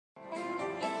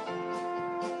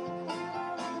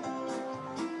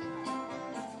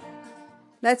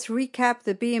Let's recap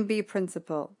the B&B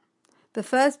principle. The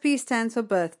first B stands for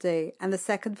birthday and the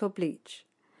second for bleach.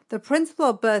 The principle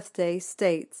of birthday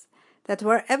states that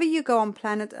wherever you go on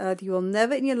planet Earth, you will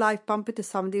never in your life bump into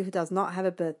somebody who does not have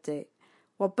a birthday.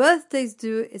 What birthdays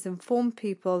do is inform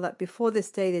people that before this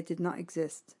day they did not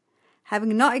exist.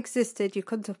 Having not existed, you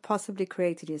couldn't have possibly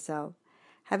created yourself.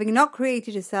 Having not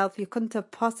created yourself, you couldn't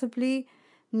have possibly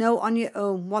know on your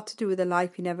own what to do with a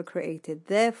life you never created.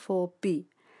 Therefore, B.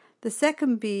 The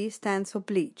second B stands for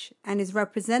bleach and is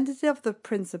representative of the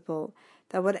principle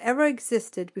that whatever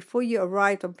existed before you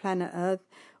arrived on planet Earth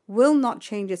will not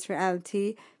change its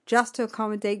reality just to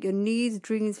accommodate your needs,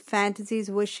 dreams, fantasies,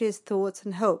 wishes, thoughts,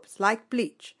 and hopes, like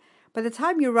bleach. By the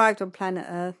time you arrived on planet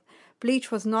Earth,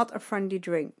 bleach was not a friendly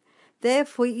drink.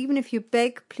 Therefore, even if you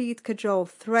beg, plead, cajole,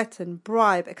 threaten,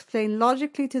 bribe, explain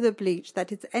logically to the bleach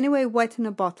that it's anyway wet in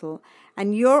a bottle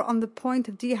and you're on the point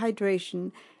of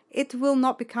dehydration, it will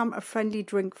not become a friendly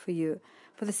drink for you,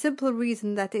 for the simple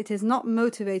reason that it is not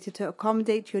motivated to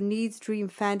accommodate your needs,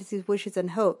 dreams, fantasies, wishes,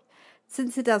 and hopes,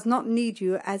 since it does not need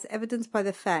you, as evidenced by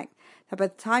the fact that by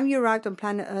the time you arrived on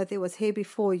planet Earth it was here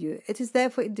before you. It is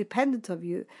therefore independent of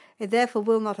you. It therefore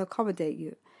will not accommodate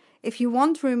you. If you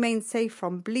want to remain safe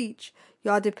from bleach,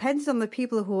 you are dependent on the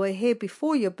people who were here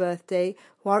before your birthday,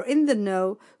 who are in the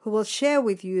know, who will share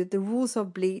with you the rules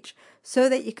of bleach so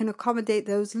that you can accommodate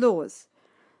those laws.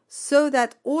 So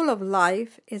that all of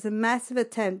life is a massive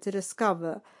attempt to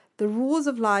discover the rules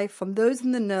of life from those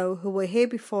in the know who were here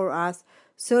before us,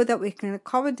 so that we can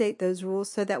accommodate those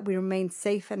rules so that we remain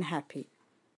safe and happy.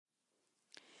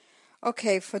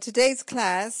 Okay, for today's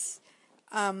class,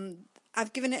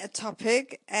 I've given it a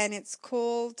topic and it's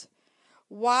called,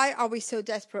 Why Are We So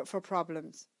Desperate for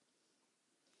Problems?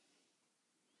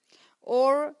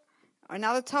 Or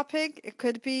another topic, it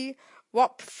could be,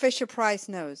 What Fisher-Price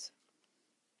Knows?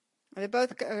 And they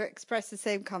both express the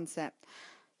same concept.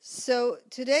 So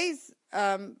today's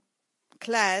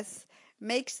class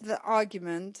makes the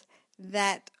argument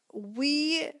that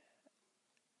the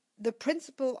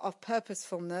principle of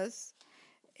purposefulness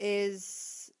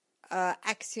is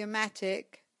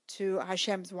axiomatic to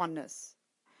Hashem's oneness.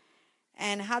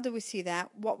 And how do we see that?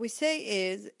 What we say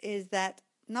is that,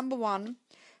 number one,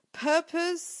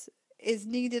 purpose is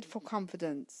needed for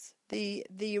confidence.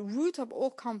 The root of all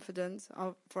confidence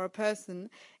for a person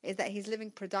is that he's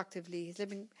living productively.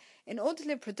 In order to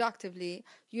live productively,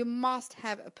 you must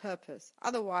have a purpose.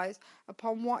 Otherwise,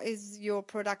 upon what is your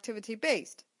productivity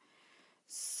based?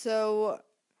 So,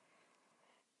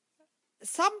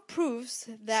 some proofs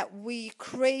that we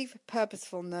crave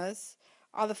purposefulness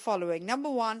are the following. Number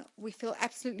one, we feel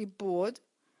absolutely bored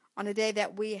on a day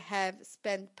that we have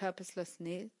spent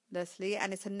purposelessly,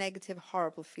 and it's a negative,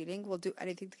 horrible feeling. We'll do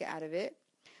anything to get out of it.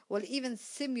 We'll even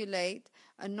simulate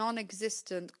a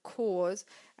non-existent cause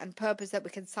and purpose that we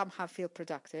can somehow feel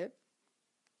productive.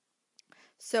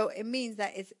 So it means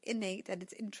that it's innate and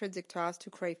it's intrinsic to us to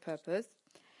crave purpose.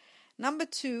 Number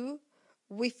two,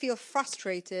 we feel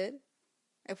frustrated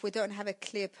if we don't have a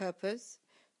clear purpose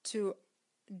to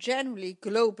generally,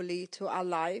 globally, to our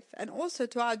life and also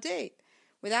to our day.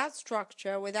 Without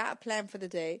structure, without a plan for the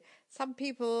day. Some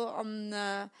people in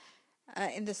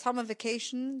the summer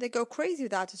vacation, they go crazy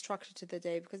without a structure to the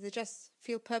day because they just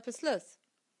feel purposeless.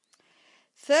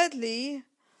 Thirdly,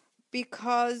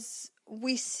 because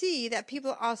we see that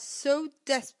people are so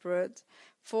desperate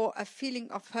for a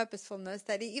feeling of purposefulness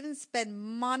that they even spend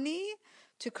money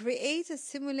to create a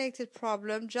simulated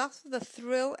problem just for the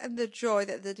thrill and the joy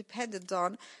that they're dependent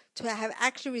on to have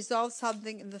actually resolved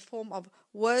something in the form of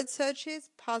word searches,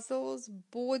 puzzles,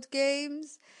 board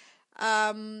games,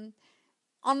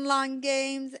 online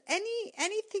games,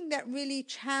 anything that really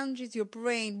challenges your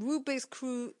brain, Rubik's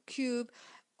Cube,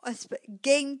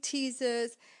 game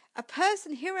teasers. A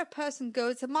person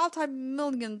goes, it's a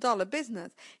multi-million-dollar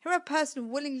business. Here a person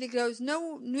willingly goes,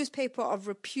 no newspaper of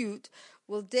repute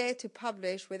will dare to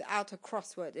publish without a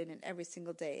crossword in it every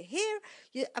single day.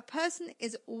 Here, a person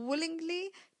is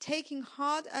willingly taking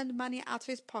hard-earned money out of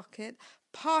his pocket,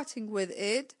 parting with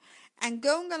it, and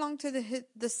going along to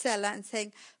the seller and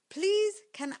saying, please,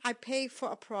 can I pay for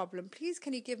a problem? Please,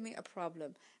 can you give me a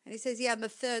problem? And he says, yeah, in the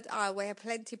third aisle, we have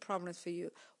plenty of problems for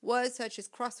you. Words such as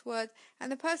crosswords,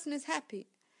 and the person is happy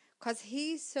because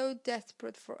he's so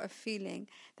desperate for a feeling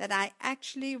that I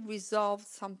actually resolved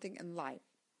something in life.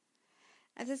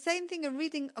 And the same thing of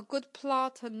reading a good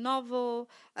plot, a novel,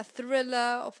 a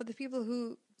thriller, or for the people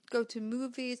who go to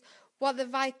movies, what they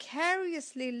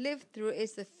vicariously lived through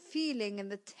is the feeling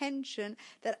and the tension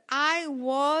that I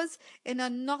was in a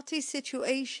naughty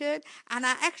situation and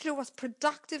I actually was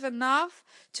productive enough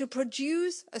to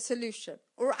produce a solution.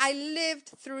 Or I lived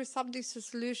through somebody's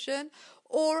solution,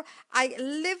 or I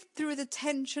lived through the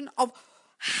tension of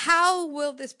how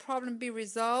will this problem be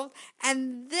resolved?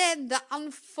 And then the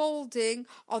unfolding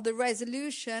of the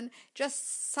resolution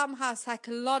just somehow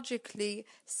psychologically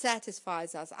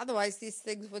satisfies us. Otherwise, these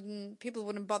things people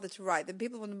wouldn't bother to write them.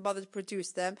 People wouldn't bother to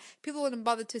produce them. People wouldn't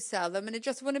bother to sell them. And it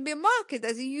just wouldn't be a market.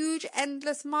 There's a huge,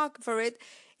 endless market for it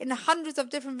in hundreds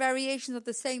of different variations of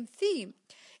the same theme.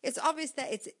 It's obvious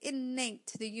that it's innate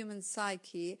to the human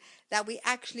psyche that we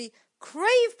actually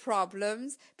crave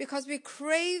problems because we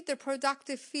crave the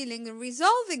productive feeling of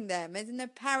resolving them. And in a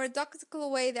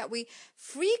paradoxical way that we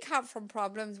freak out from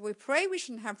problems, we pray we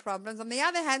shouldn't have problems. On the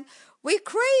other hand, we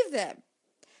crave them.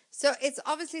 So it's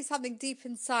obviously something deep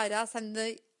inside us, and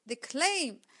the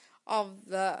claim of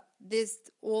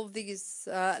all these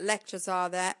lectures are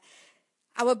that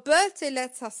our birthday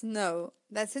lets us know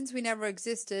that since we never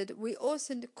existed, we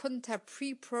also couldn't have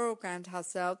pre-programmed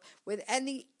ourselves with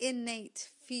any innate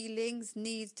feelings,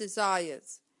 needs,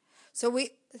 desires. So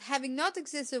having not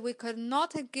existed, we could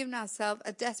not have given ourselves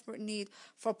a desperate need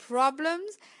for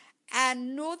problems,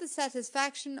 and nor the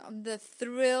satisfaction of the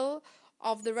thrill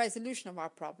of the resolution of our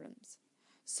problems.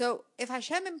 So if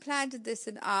Hashem implanted this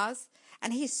in us,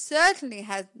 and He certainly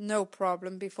had no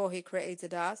problem before He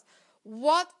created us,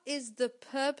 what is the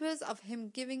purpose of Him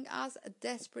giving us a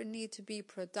desperate need to be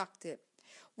productive?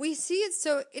 We see it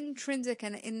so intrinsic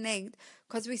and innate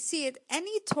because we see it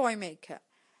any toy maker.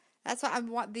 That's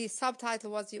what the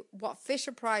subtitle was, what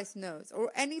Fisher-Price knows,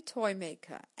 or any toy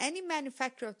maker, any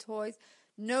manufacturer of toys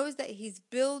knows that he's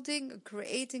building and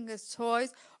creating his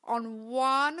toys on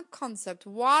one concept,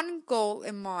 one goal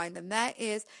in mind, and that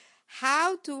is,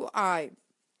 how do I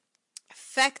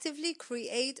effectively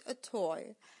create a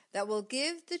toy that will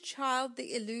give the child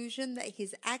the illusion that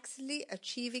he's actually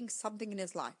achieving something in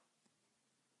his life.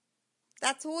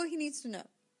 That's all he needs to know.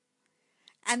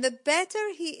 And the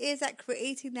better he is at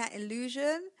creating that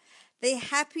illusion, the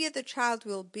happier the child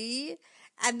will be,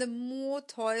 and the more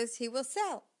toys he will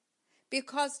sell.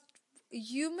 Because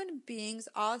human beings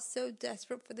are so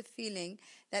desperate for the feeling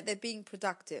that they're being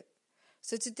productive.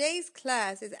 So today's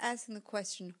class is asking the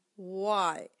question,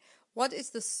 why? What is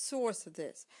the source of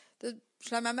this? The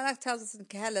Shlomo Melech tells us in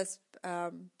Keheles,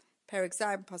 Perek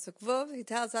Zayin, Pasuk Vav, he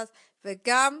tells us,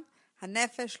 V'gam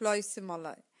hanefesh lo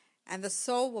yisimolai, and the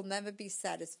soul will never be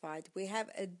satisfied. We have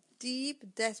a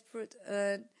deep, desperate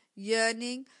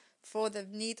yearning for the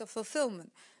need of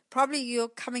fulfillment. Probably you're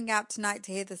coming out tonight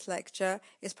to hear this lecture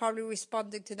is probably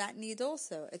responding to that need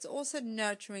also. It's also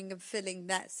nurturing and filling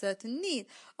that certain need.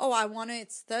 Oh,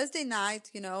 it's Thursday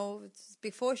night, it's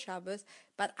before Shabbos,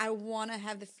 but I want to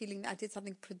have the feeling that I did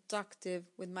something productive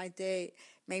with my day.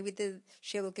 Maybe the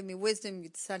Shia will give me wisdom. You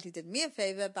certainly did me a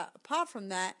favor, but apart from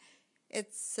that,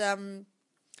 it's...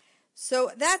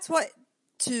 So that's what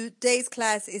today's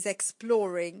class is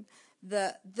exploring,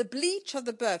 the bleach of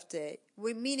the birthday.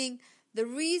 We're meaning the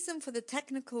reason for the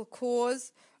technical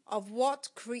cause of what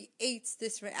creates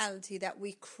this reality that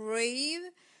we crave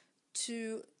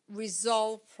to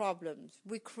resolve problems.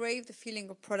 We crave the feeling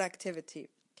of productivity.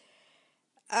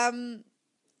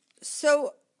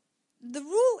 So the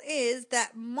rule is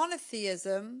that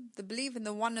monotheism, the belief in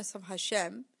the oneness of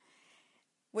Hashem,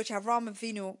 which Avraham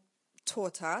Avinu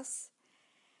taught us,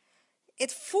 it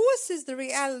forces the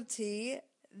reality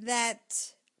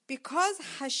that because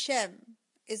Hashem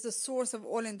is the source of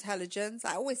all intelligence,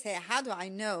 I always say, how do I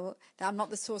know that I'm not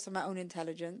the source of my own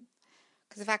intelligence?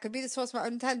 Because if I could be the source of my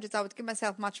own intelligence, I would give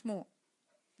myself much more.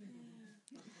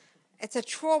 It's a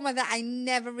trauma that I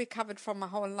never recovered from my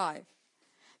whole life.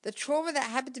 The trauma that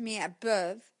happened to me at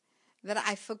birth, that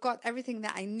I forgot everything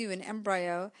that I knew in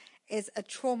embryo, is a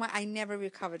trauma I never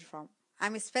recovered from.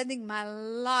 I'm spending my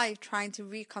life trying to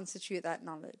reconstitute that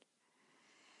knowledge.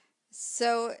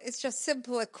 So it's just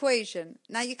simple equation.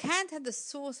 Now you can't have the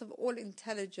source of all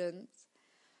intelligence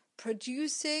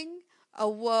producing a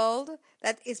world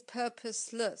that is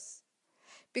purposeless.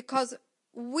 Because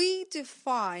we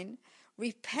define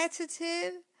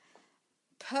repetitive,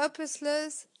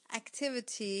 purposeless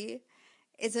activity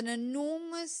is an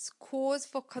enormous cause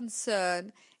for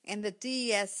concern in the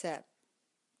DSM.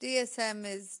 DSM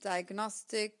is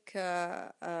Diagnostic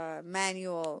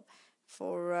Manual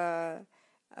for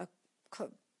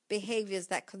behaviors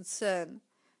that concern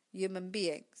human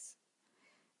beings.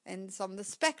 And it's on the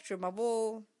spectrum of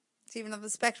it's even on the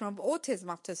spectrum of autism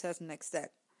up to a certain extent.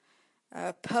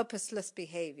 purposeless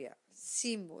behavior.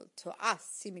 To us,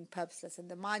 seeming purposeless. In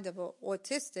the mind of an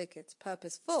autistic, it's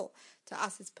purposeful. To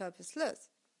us, it's purposeless.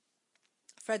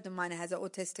 A friend of mine has an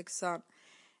autistic son,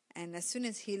 and as soon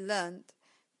as he learned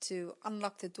to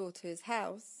unlock the door to his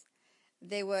house,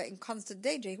 they were in constant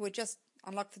danger. He would just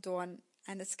unlock the door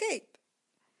and escape.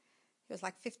 He was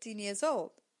like 15 years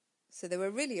old. So they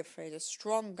were really afraid. A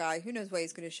strong guy, who knows where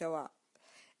he's going to show up.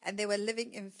 And they were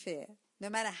living in fear. No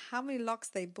matter how many locks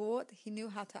they bought, he knew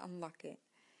how to unlock it.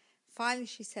 Finally,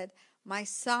 she said, my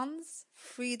son's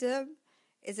freedom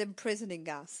is imprisoning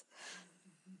us.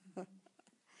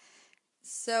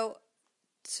 So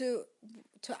to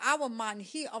our mind,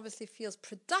 he obviously feels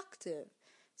productive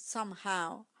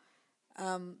somehow,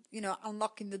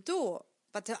 unlocking the door.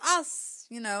 But to us,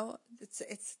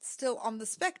 it's still on the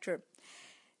spectrum.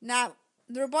 Now,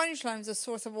 the Ribono Shel Olam is the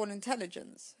source of all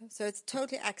intelligence. So it's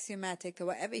totally axiomatic that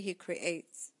whatever he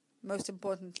creates, most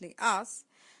importantly us,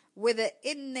 with an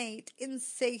innate,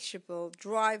 insatiable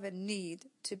drive and need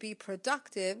to be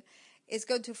productive, is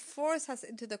going to force us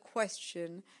into the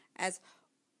question as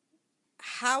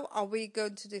how are we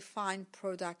going to define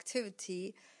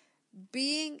productivity,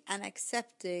 being and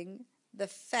accepting the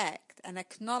fact and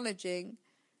acknowledging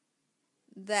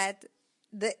that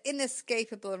the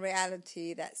inescapable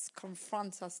reality that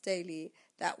confronts us daily,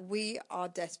 that we are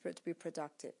desperate to be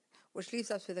productive, which leaves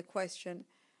us with a question,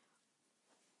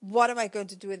 what am I going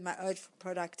to do with my urge for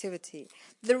productivity?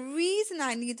 The reason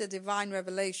I need the divine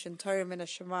revelation, Torah min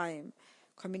hashamayim,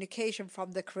 communication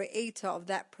from the creator of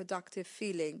that productive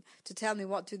feeling to tell me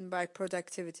what to do by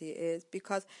productivity is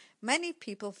because many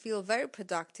people feel very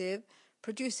productive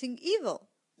producing evil.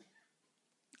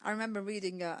 I remember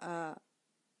reading a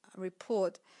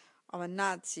report of a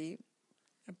Nazi,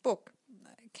 a book.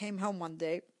 He came home one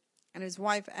day and his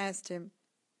wife asked him,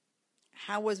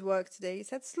 how was work today? He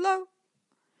said, slow.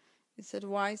 He said,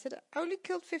 why? He said, I only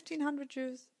killed 1,500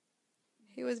 Jews.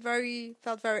 He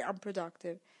felt very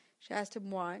unproductive. She asked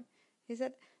him why. He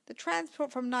said, the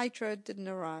transport from Nitro didn't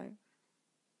arrive.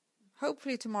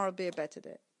 Hopefully tomorrow will be a better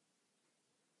day.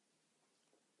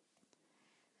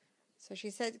 So she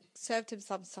served him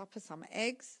some supper, some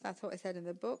eggs. That's what it said in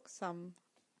the book.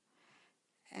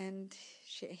 And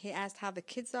he asked how the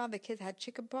kids are. The kids had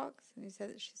chickenpox. And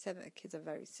she said that the kids are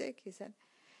very sick. He said,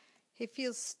 he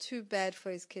feels too bad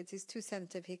for his kids. He's too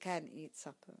sensitive. He can't eat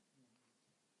supper.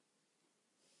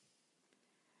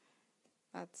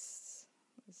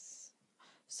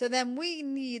 So then we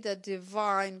need a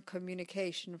divine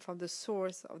communication from the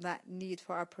source of that need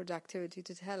for our productivity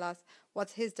to tell us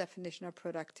what's his definition of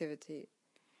productivity.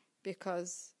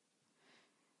 Because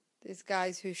these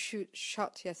guys who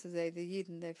shot yesterday, the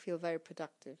Yidden, they feel very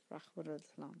productive.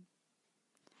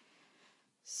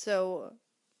 So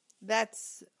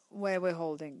that's where we're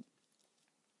holding.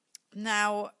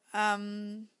 Now,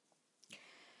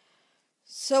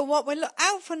 so what we look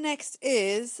out for next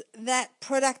is that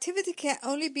productivity can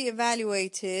only be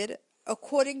evaluated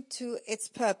according to its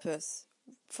purpose.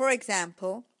 For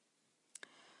example,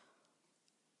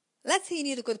 let's say you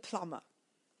need a good plumber.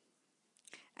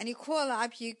 And you call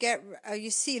up, you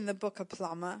see in the book a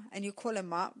plumber, and you call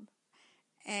him up,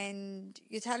 and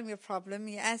you tell him your problem,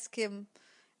 you ask him,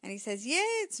 and he says,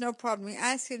 yeah, it's no problem. You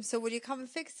ask him, so will you come and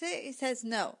fix it? He says,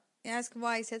 no. You ask him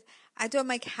why? He says, I don't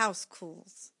make house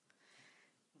calls.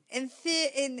 Bashita,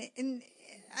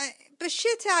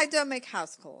 I don't make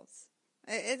house calls.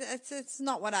 It's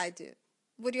not what I do.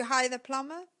 Would you hire the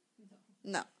plumber?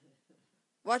 No.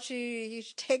 What you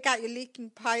take out your leaking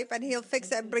pipe and he'll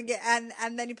fix it and bring it and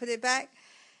then you put it back?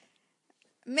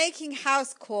 Making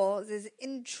house calls is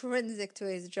intrinsic to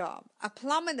his job. A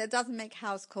plumber that doesn't make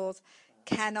house calls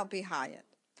cannot be hired.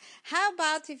 How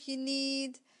about if you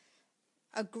need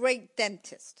a great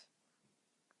dentist?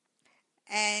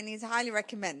 And he's highly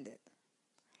recommended.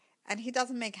 And he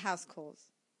doesn't make house calls.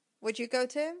 Would you go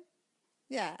to him?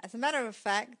 Yeah, as a matter of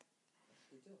fact,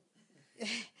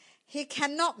 he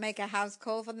cannot make a house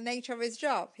call for the nature of his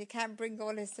job. He can't bring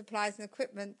all his supplies and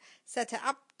equipment, set it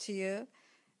up to you,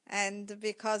 and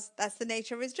because that's the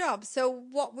nature of his job. So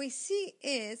what we see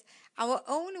is our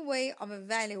own way of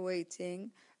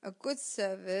evaluating a good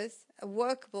service, a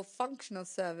workable, functional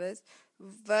service,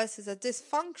 versus a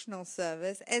dysfunctional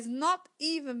service is not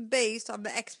even based on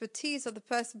the expertise of the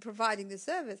person providing the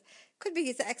service. Could be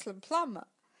he's an excellent plumber.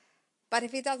 But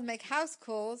if he doesn't make house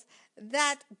calls,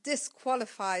 that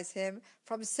disqualifies him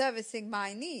from servicing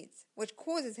my needs, which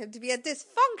causes him to be a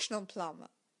dysfunctional plumber.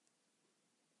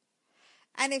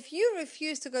 And if you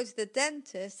refuse to go to the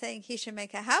dentist saying he should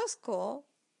make a house call,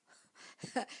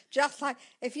 just like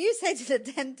if you say to the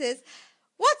dentist,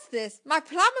 What's this? My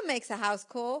plumber makes a house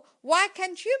call. Why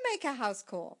can't you make a house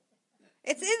call?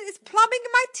 It's plumbing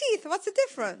in my teeth. What's the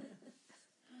difference?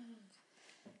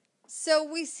 So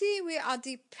we see we are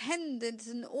dependent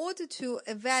in order to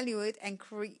evaluate and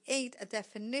create a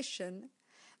definition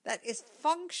that is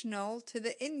functional to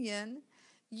the Indian.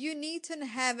 You need to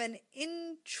have an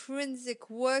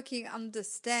intrinsic working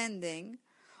understanding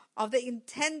of the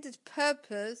intended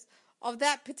purpose of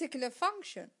that particular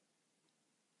function.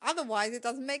 Otherwise, it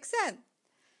doesn't make sense.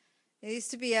 There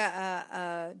used to be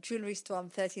a jewelry store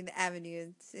on 13th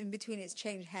Avenue. In between it's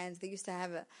changed hands. They used to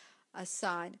have a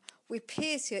sign, "We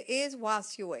pierce your ears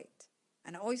whilst you wait."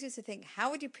 And I always used to think,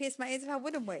 how would you pierce my ears if I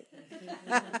wouldn't wait?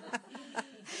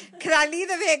 Can I leave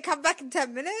them here and come back in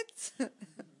 10 minutes?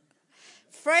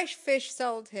 Fresh fish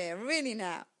sold here, really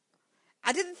now.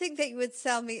 I didn't think that you would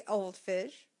sell me old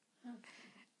fish.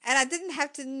 And I didn't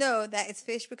have to know that it's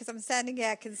fish because I'm standing here,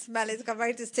 I can smell it. It's got a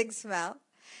very distinct smell.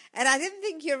 And I didn't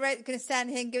think you're going to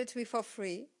stand here and give it to me for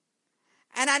free.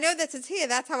 And I know that it's here.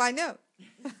 That's how I know.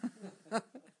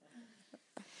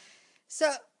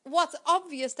 So what's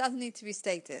obvious doesn't need to be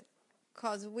stated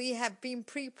because we have been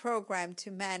pre-programmed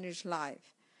to manage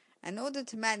life. In order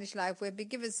to manage life, we've been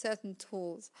given certain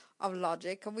tools of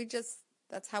logic, and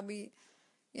that's how we,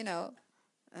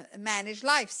 manage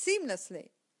life seamlessly.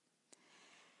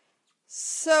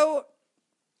 So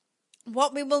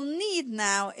what we will need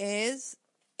now is,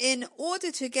 in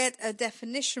order to get a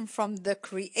definition from the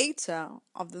creator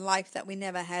of the life that we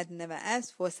never had and never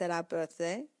asked for, said our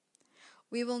birthday,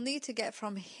 we will need to get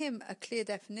from him a clear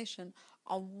definition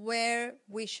of where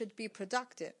we should be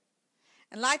productive.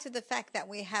 In light of the fact that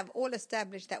we have all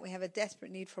established that we have a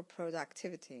desperate need for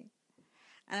productivity,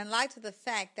 and in light of the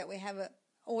fact that we have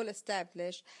all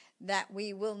established that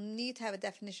we will need to have a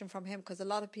definition from him, because a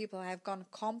lot of people have gone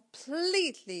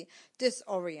completely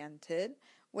disoriented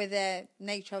with their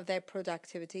nature of their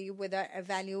productivity, with their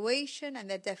evaluation and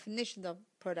their definitions of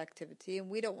productivity, and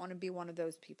we don't want to be one of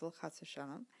those people, chas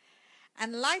v'shalom.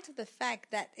 And in light of the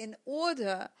fact that in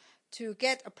order to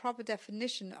get a proper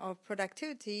definition of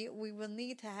productivity, we will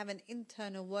need to have an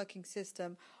internal working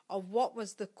system of what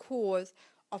was the cause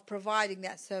of providing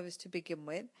that service to begin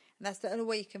with. And that's the only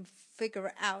way you can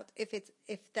figure out if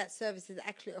that service is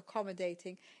actually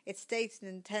accommodating its stated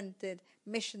intended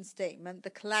mission statement, the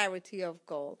clarity of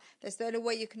goal. That's the only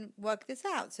way you can work this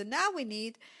out. So now we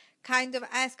need kind of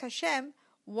ask Hashem,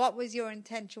 what was your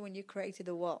intention when you created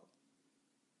the world?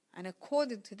 And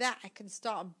according to that, I can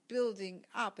start building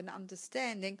up an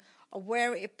understanding of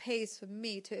where it pays for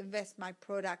me to invest my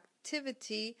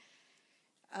productivity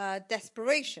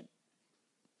desperation.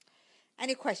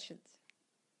 Any questions?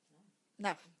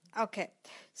 No. Okay.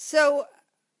 So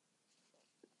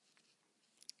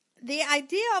the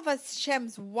idea of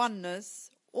Hashem's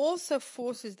oneness also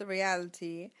forces the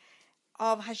reality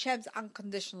of Hashem's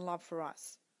unconditional love for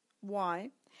us.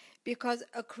 Why? Because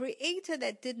a creator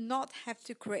that did not have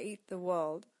to create the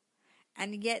world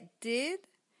and yet did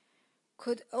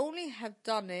could only have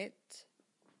done it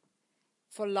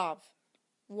for love.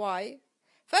 Why?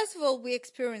 First of all, we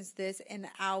experience this in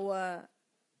our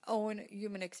own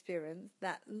human experience,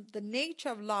 that the nature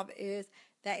of love is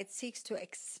that it seeks to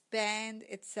expand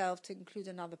itself to include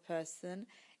another person,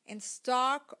 in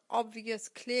stark, obvious,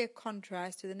 clear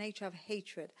contrast to the nature of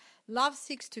hatred. Love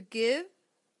seeks to give,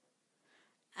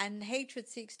 and hatred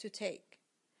seeks to take.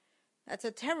 That's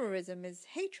what terrorism is,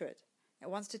 hatred. It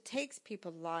wants to take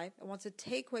people's life, it wants to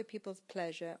take away people's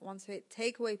pleasure, it wants to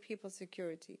take away people's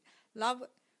security. Love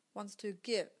wants to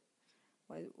give.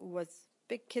 Well, it was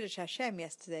big Kiddush Hashem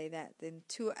yesterday that in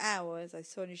 2 hours, I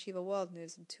saw in Yeshiva World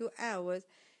News, in 2 hours,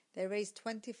 they raised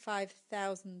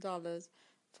 $25,000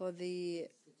 for the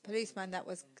policeman that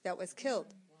was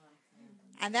killed.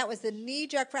 And that was the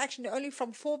knee-jerk reaction only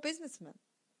from 4 businessmen.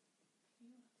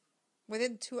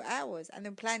 Within 2 hours, and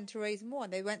then planned to raise more,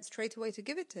 and they went straight away to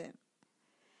give it to him.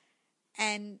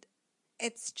 And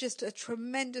it's just a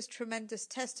tremendous, tremendous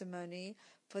testimony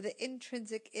for the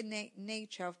intrinsic, innate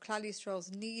nature of Klal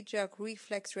Yisrael's knee-jerk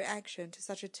reflex reaction to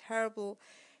such a terrible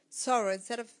sorrow.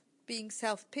 Instead of being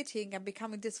self-pitying and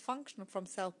becoming dysfunctional from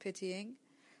self-pitying,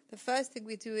 the first thing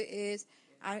we do is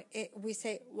we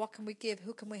say, what can we give?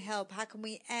 Who can we help? How can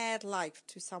we add life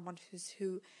to someone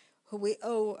who we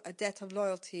owe a debt of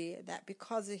loyalty, that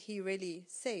because he really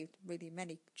saved really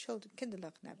many children,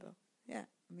 Kinderlach Nebo. Yeah,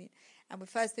 and the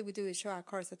first thing we do is show our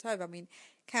Koros HaTov.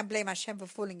 Can't blame Hashem for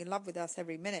falling in love with us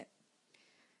every minute.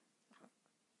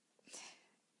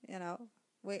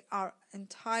 We are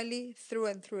entirely through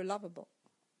and through lovable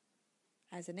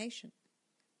as a nation.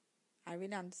 I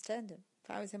really understand him.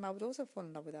 If I was him, I would also fall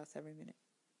in love with us every minute.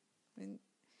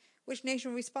 Which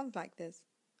nation responds like this?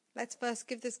 Let's first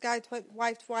give this guy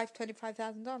wife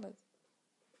 $25,000.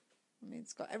 I mean,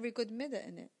 it's got every good midah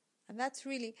in it. And that's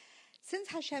really, since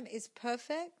Hashem is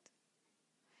perfect,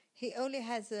 He only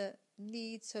has a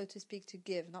need, so to speak, to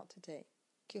give, not to take.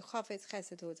 Ki chafetz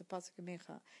chesed hu, it's a pasuk in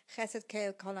Mincha. Chesed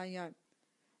keil kol hayom.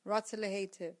 Ratze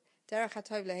lehetiv. Derech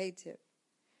hatov lehetiv.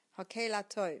 Hakel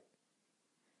hatov.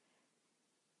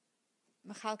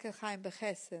 Mechalkel chayim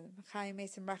bechesed. Mechayim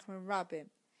mesim rachmim rabim.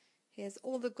 He has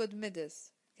all the good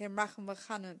midas. Kim rachim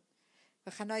v'chanun.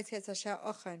 V'chanoit hetz asher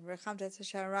ochen. V'racham hetz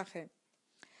asher rachim.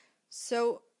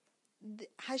 So,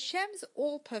 Hashem's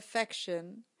all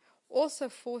perfection also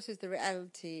forces the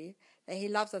reality that He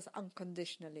loves us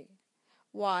unconditionally.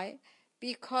 Why?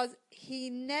 Because He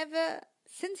never,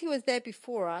 since He was there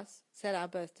before us, said our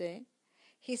birthday,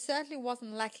 He certainly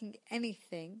wasn't lacking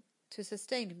anything to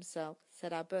sustain Himself,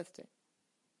 said our birthday.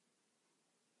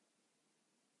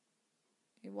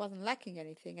 He wasn't lacking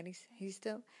anything, and he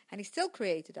still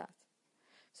created us.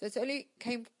 So it's only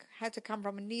had to come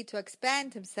from a need to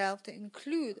expand Himself, to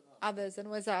include others and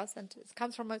with us, and it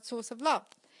comes from a source of love.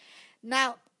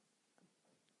 Now,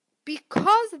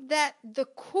 because that the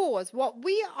cause, what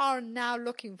we are now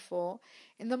looking for,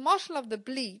 in the mashal of the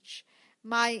bleach,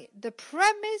 the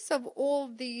premise of all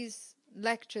these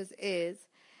lectures is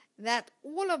that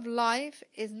all of life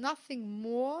is nothing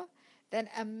more than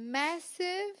a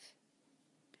massive,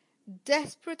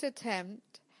 desperate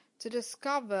attempt to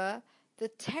discover the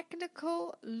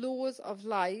technical laws of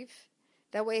life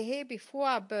that were here before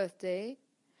our birthday,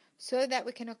 so that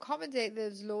we can accommodate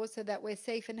those laws so that we're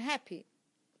safe and happy.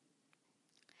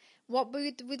 What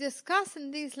we discuss in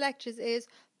these lectures is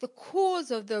the cause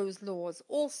of those laws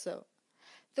also.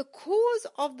 The cause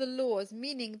of the laws,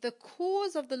 meaning the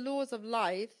cause of the laws of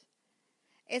life,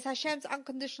 is Hashem's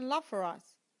unconditional love for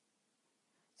us.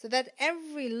 So that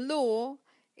every law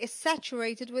is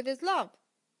saturated with His love.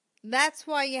 That's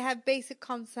why you have basic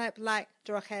concepts like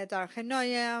Dorachei Darchei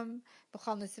Noyam,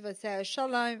 B'chol Nesivosei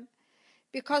Shalom,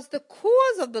 because the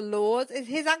cause of the laws is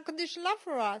His unconditional love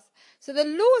for us. So the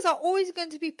laws are always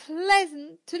going to be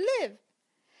pleasant to live.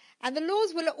 And the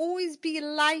laws will always be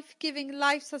life-giving,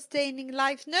 life-sustaining,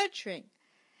 life-nurturing.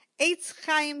 Eitz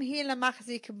Chaim hi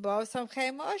lemachzikim bo,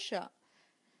 samchem osha.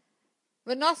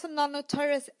 V'nosan lanu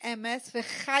Torahs emes,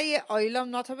 v'chaye olam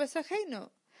nota b'sachenu.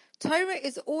 Torah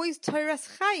is always Torah's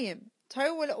Chaim.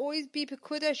 Torah will always be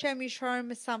Pekuda Hashem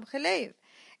Yisharim Misam Chalev.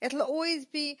 It'll always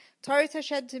be Torah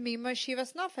Tashed Temima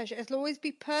Shivas Nafesh. It'll always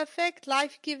be perfect,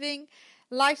 life-giving,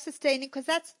 life-sustaining, because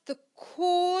that's the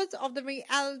cause of the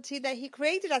reality that He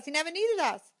created us. He never needed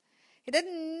us. He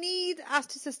didn't need us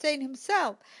to sustain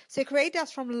Himself. So He created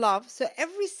us from love. So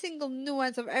every single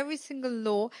nuance of every single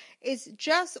law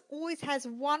always has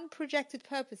one projected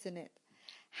purpose in it.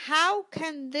 How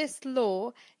can this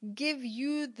law give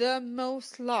you the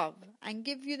most love and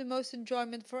give you the most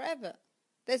enjoyment forever?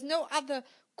 There's no other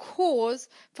cause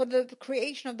for the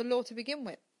creation of the law to begin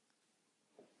with.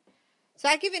 So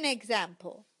I give you an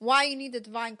example why you need the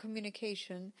divine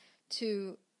communication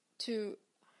to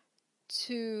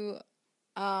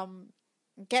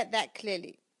get that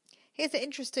clearly. Here's an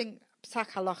interesting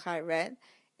psak halacha I read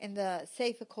in the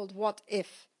sefer called What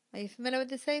If. Are you familiar with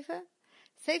the sefer?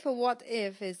 Sefer What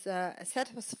If is a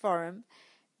set of Sforim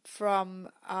from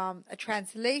a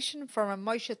translation from a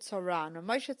Moshe Tzoran. A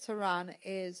Moshe Tzoran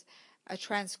is a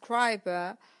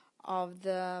transcriber of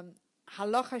the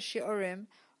Halacha Shiurim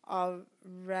of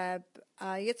Reb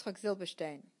Yitzchak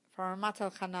Zilberstein from Ramat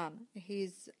al-Chanan.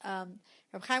 He's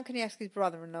Reb Chaim Kanievsky's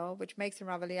brother-in-law, which makes him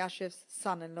Rav Eliashiv's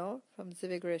son-in-law from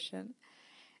Zivig Rishon.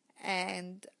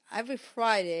 And every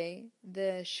Friday,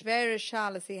 the Shvere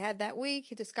Shalas he had that week,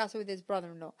 he discussed it with his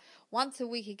brother-in-law. Once a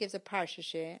week, he gives a parsha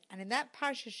shir, and in that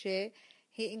parsha shir,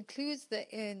 he includes the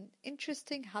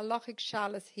interesting halachic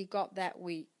shalas he got that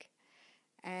week.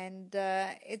 And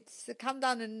it's come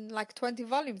down in like 20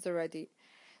 volumes already.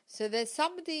 So there's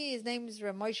somebody, his name is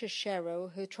Ramosha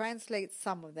Shero, who translates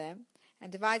some of them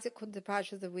and divides it into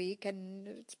parshas of the week, and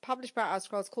it's published by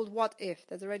ArtScroll. It's called What If.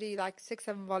 There's already like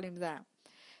 6-7 volumes out.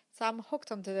 So I'm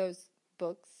hooked onto those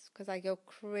books because I go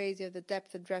crazy of the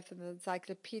depth and breadth of the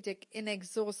encyclopedic,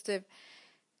 inexhaustive,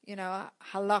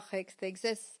 halachics that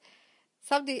exist.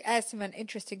 Somebody asked him an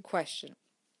interesting question.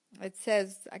 It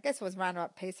says, I guess it was around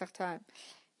about Pesach time.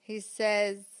 He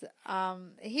says,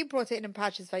 he brought it in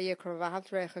Parshas Vayikra,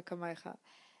 V'ahavta kamecha,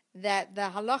 that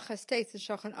the halacha states in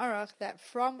Shulchan Aruch that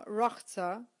from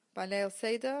Rochza, by Leil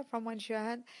Seder, from when she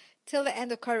had, till the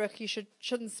end of Korach, you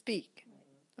shouldn't speak.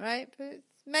 Right? But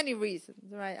many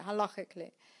reasons, right,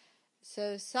 halachically.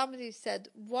 So somebody said,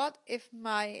 what if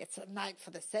it's a night for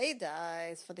the Seder,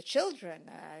 it's for the children,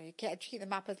 you can't keep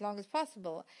them up as long as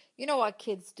possible. You know what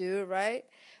kids do, right?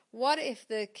 What if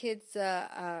the kids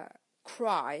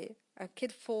cry, a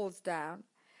kid falls down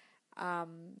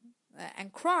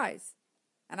and cries,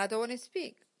 and I don't want to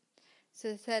speak? So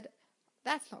they said,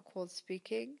 that's not called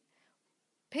speaking.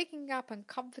 Picking up and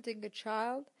comforting a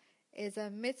child is a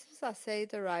mitzvah aseh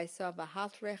d'oraisa of a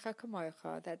hatrecha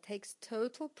kamoicha that takes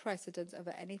total precedence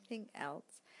over anything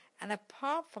else. And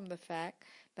apart from the fact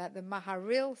that the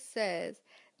Maharil says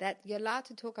that you're allowed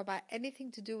to talk about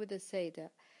anything to do with the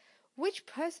Seder, which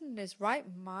person in his right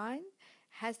mind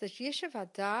has the Yishuv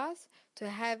Hadas to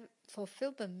have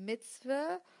fulfilled the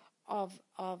mitzvah of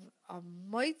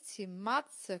moitzi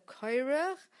matzah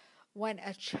koirach when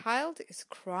a child is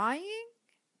crying?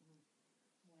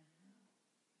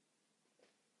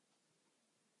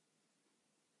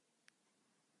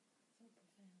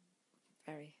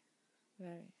 Very,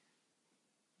 very.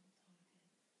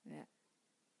 Yeah.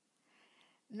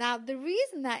 Now, the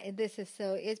reason that this is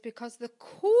so is because the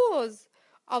cause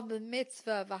of the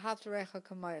mitzvah v'haftarecha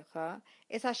kamoicha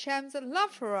is Hashem's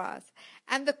love for us,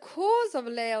 and the cause of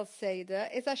Leil Seder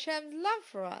is Hashem's love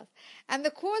for us, and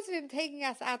the cause of Him taking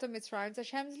us out of Mitzrayim is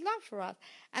Hashem's love for us,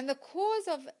 and the cause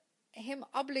of Him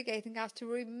obligating us to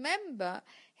remember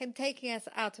Him taking us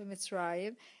out of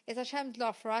Mitzrayim is Hashem's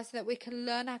love for us, so that we can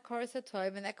learn Hakaras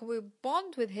HaTov and that we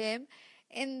bond with Him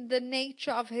in the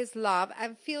nature of His love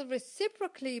and feel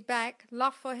reciprocally back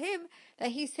love for Him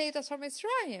that He saved us from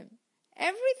Mitzrayim.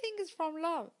 Everything is from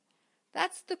love.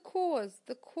 That's the cause.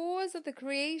 The cause of the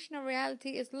creation of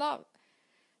reality is love.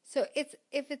 So if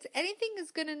it's anything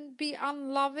is going to be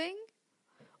unloving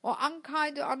or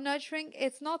unkind or unnurturing,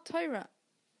 it's not Torah.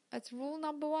 That's rule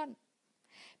number one.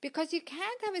 Because you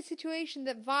can't have a situation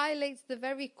that violates the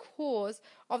very cause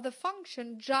of the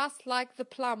function, just like the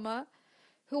plumber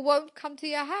who won't come to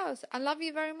your house. I love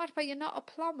you very much, but you're not a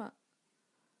plumber.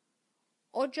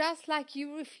 Or just like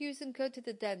you refuse and go to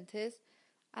the dentist.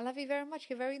 I love you very much,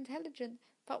 you're very intelligent,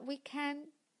 but you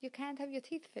can't have your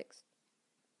teeth fixed.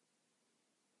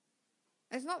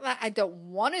 It's not that I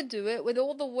don't want to do it with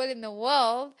all the will in the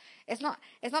world. It's not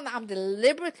that I'm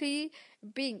deliberately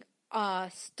being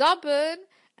stubborn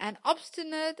and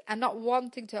obstinate and not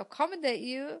wanting to accommodate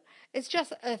you. It's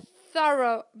just a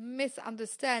thorough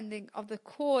misunderstanding of the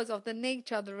cause, of the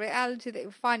nature, of the reality that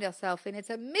you find yourself in. It's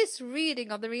a misreading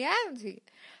of the reality.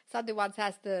 Somebody once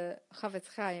asked the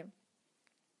Chavetz Chaim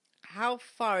how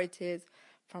far it is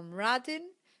from Radin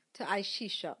to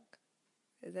Aishishok,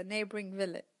 it's a neighboring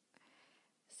village.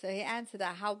 So he answered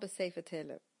that, how b'sefer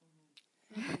Tehillim.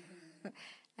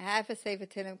 I have a sefer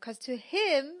Tehillim, because to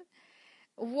him,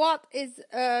 what is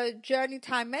journey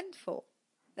time meant for?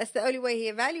 That's the only way he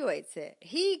evaluates it.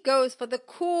 He goes for the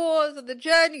cause of the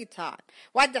journey time.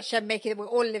 Why does Hashem make it we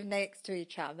all live next to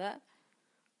each other?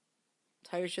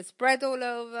 Torah should spread all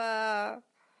over.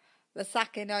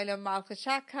 L'sakin olam malchus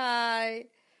shakai.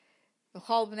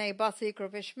 L'chol b'nei basi yikra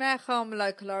v'shmecham.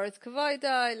 Lo kol haaretz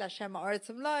kavodah. L'Hashem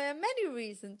haaretz amloya. Many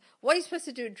reasons. What are you supposed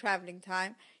to do in traveling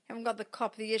time? You haven't got the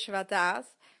copy of the Yeshiva Das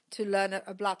to learn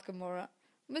a Blat Gemara.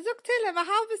 Mezuk Tillim, a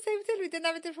half the same thing. We didn't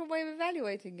have a different way of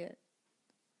evaluating it.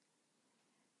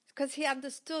 Because he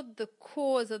understood the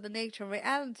cause of the nature and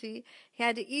reality, he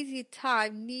had an easy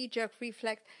time, knee-jerk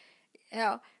reflex.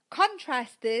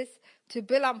 Contrast this to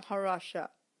Bilam Harasha.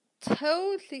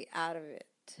 Totally out of it.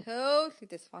 Totally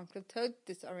dysfunctional, totally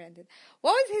disoriented.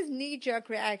 What was his knee-jerk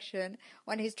reaction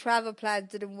when his travel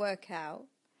plans didn't work out?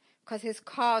 Because his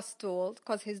car stalled,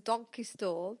 because his donkey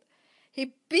stalled.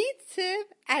 He beats him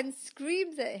and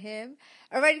screams at him,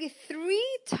 already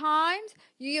 3 times,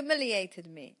 you humiliated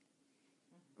me.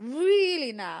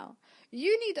 Really now?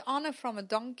 You need honor from a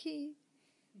donkey?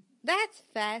 That's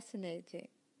fascinating.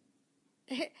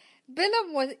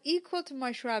 Bilam was equal to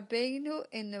Moshe Rabbeinu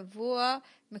in Nevuah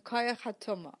Mikoyach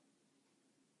HaTumah.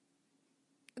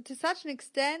 To such an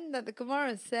extent that the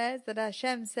Gemara says, that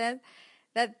Hashem says,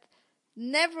 that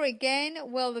never again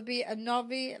will there be a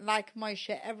Navi like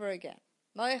Moshe ever again.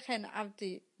 Loichen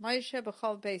Avdi Moshe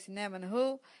b'chol beis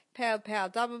ne'emanu pe'al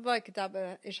daber bo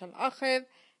k'daber ish al achiv,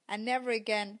 and never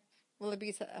again will there be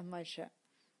a Moshe.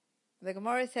 The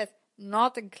Gemara says,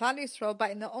 not in Klal Yisrael,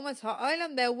 but in the Ummah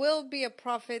Ha'olam, there will be a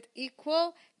prophet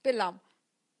equal Bilam,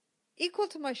 equal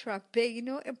to Moshe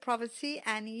Rabbeinu in prophecy,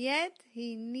 and yet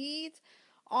he needs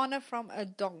honor from a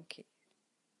donkey.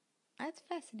 That's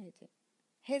fascinating.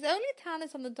 His only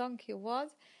talent on the donkey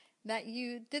was that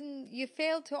you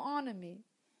failed to honor me.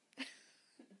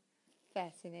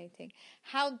 fascinating.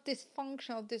 How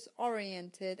dysfunctional,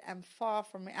 disoriented, and far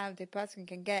from reality a person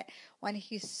can get when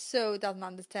he so doesn't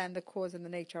understand the cause and the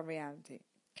nature of reality.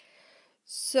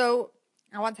 So,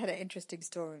 I once had an interesting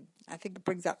story. I think it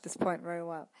brings up this point very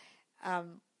well. I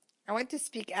went to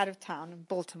speak out of town in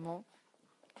Baltimore.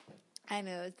 I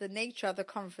know the nature of the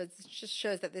conference just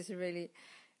shows that this really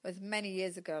was many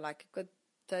years ago, like a good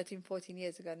 13, 14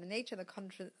 years ago. And the nature of the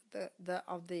conference,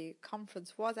 the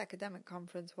conference was academic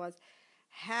conference, was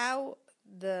how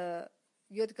the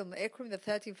Yud Gimel Ikrim, the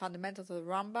 13 fundamentals of the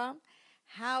Rambam,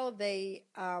 how they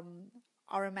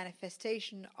are a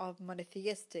manifestation of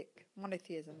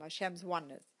monotheism, Hashem's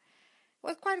oneness. It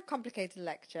was quite a complicated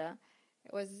lecture.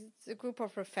 It was a group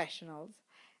of professionals.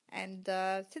 And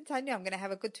since I knew I'm going to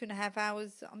have a good 2.5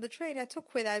 hours on the train, I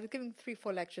was giving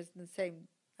 3-4 lectures in the same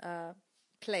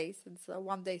place. It's a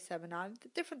one-day seminar,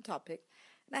 different topics.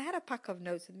 And I had a pack of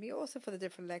notes with me also for the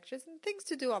different lectures and things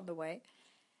to do on the way.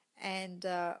 And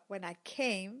when I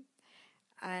came,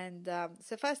 and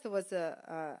so first there was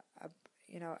a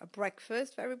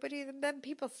breakfast for everybody, and then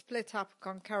people split up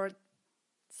concurrent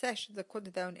sessions according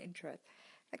to their own interest.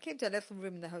 I came to a little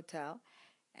room in the hotel,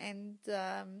 and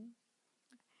I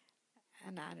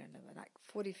don't know, like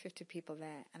 40, 50 people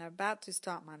there, and I'm about to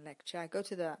start my lecture. I go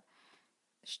to the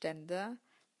stender,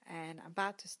 and I'm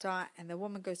about to start, and the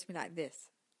woman goes to me like this.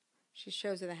 She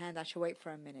shows with her hand, I should wait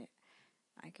for a minute.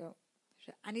 I go,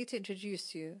 I need to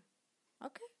introduce you.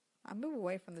 Okay. I move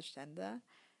away from the stender,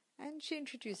 and she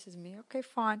introduces me. Okay,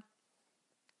 fine.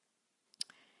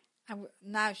 And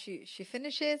now she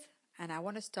finishes, and I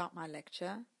want to start my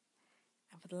lecture.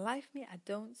 And for the life of me, I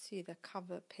don't see the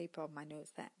cover paper of my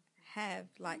notes that have,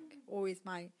 like, always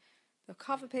the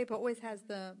cover paper always has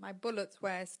my bullets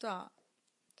where I start.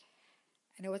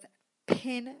 And it was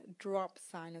pin drop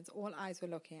silence. All eyes were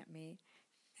looking at me.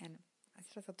 And I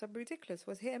thought that was ridiculous.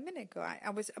 I was here a minute ago.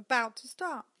 I was about to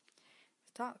start.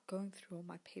 Start going through all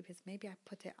my papers. Maybe I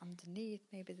put it underneath.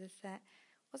 Maybe this, that.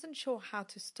 Wasn't sure how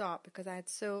to start because I had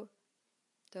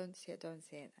don't see it,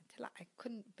 until I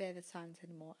couldn't bear the silence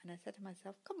anymore. And I said to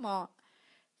myself, come on.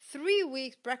 3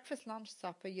 weeks, breakfast, lunch,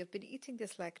 supper. You've been eating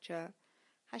this lecture.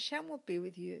 Hashem will be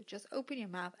with you. Just open your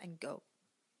mouth and go.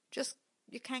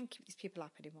 You can't keep these people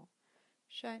up anymore.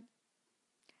 Shine.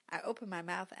 I opened my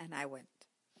mouth and I went.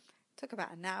 It took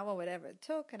about an hour, whatever it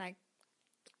took, and I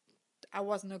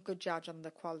wasn't a good judge on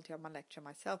the quality of my lecture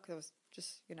myself because I was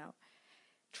just,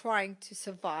 trying to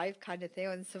survive kind of thing,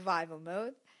 or in survival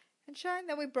mode. And shine,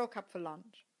 then we broke up for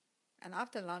lunch. And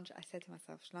after lunch, I said to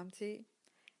myself, Shlamti,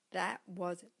 that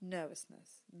was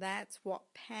nervousness. That's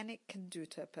what panic can do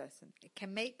to a person. It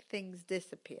can make things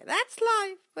disappear. That's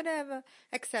life, whatever.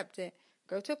 Accept it.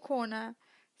 Go to a corner,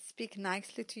 speak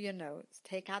nicely to your notes,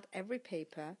 take out every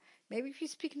paper. Maybe if you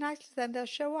speak nicely to them, they'll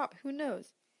show up. Who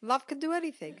knows? Love can do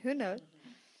anything. Who knows?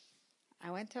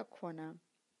 I went to a corner.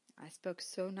 I spoke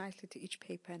so nicely to each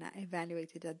paper, and I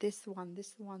evaluated that this one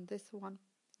was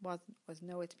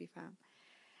nowhere to be found.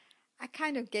 I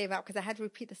kind of gave up because I had to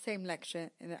repeat the same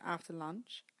lecture after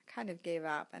lunch. I kind of gave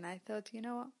up, and I thought, you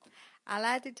know what? I'll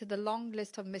add it to the long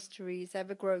list of mysteries,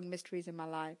 ever-growing mysteries in my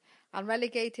life. I'll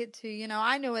relegate it to,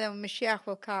 I know when Mashiach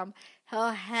will come, he'll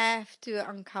have to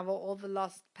uncover all the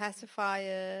lost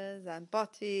pacifiers and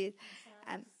botis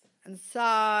and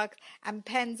socks and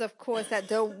pens, of course, that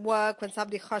don't work when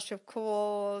somebody choshev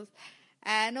calls,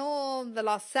 and all the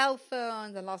lost cell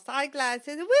phones and lost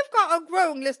eyeglasses. We've got a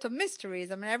growing list of mysteries.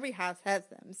 I mean, every house has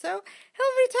them. So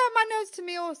he'll return my notes to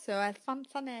me also. I found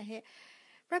Sunday here.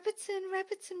 Rebbitzin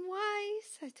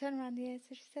Weiss. I turned around the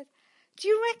answer. She said, do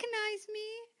you recognize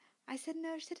me? I said,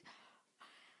 no. She said,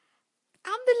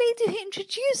 I'm the lady who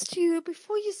introduced you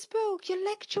before you spoke. Your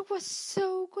lecture was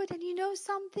so good. And you know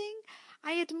something?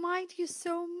 I admired you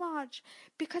so much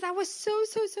because I was so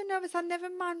nervous. I never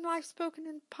in my life spoken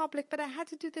in public, but I had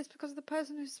to do this because of the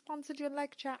person who sponsored your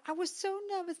lecture. I was so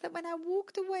nervous that when I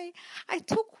walked away, I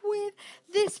took with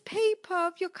this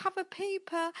paper, your cover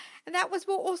paper, and that was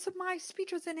what also my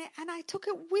speech was in it, and I took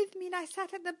it with me, and I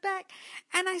sat at the back,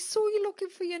 and I saw you looking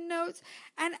for your notes,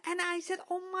 and I said,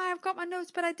 oh my, I've got my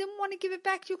notes, but I didn't want to give it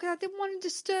back to you because I didn't want to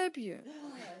disturb you.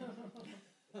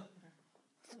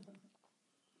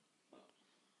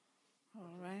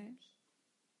 All right.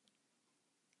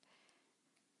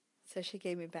 So she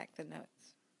gave me back the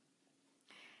notes.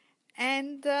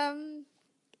 And on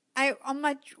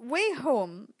my way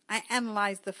home, I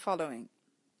analyzed the following.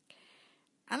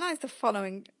 I'll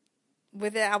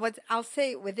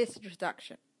say it with this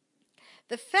introduction.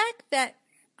 The fact that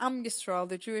Am Yisrael,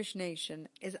 the Jewish nation,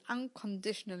 is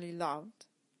unconditionally loved.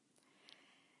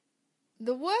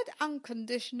 The word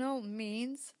unconditional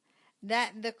means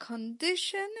that the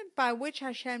condition by which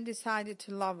Hashem decided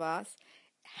to love us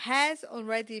has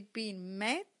already been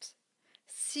met,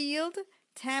 sealed,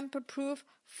 tamper-proof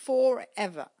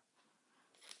forever.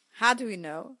 How do we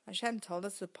know? Hashem told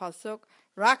us the pasuk,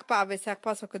 Rak ba'avesech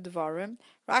pasuk dvarim,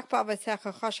 Rak ba'avesech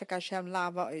chashak Hashem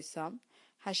lava oisam.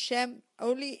 Hashem,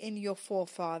 only in your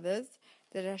forefathers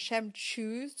did Hashem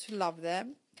choose to love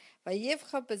them.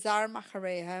 Vayivcha bezar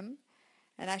macharehem,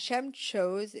 and Hashem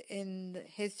chose in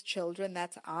His children,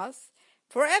 that's us,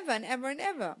 forever and ever and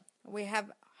ever. We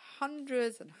have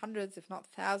hundreds and hundreds, if not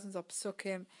thousands, of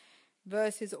psukim,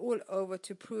 verses all over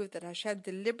to prove that Hashem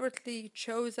deliberately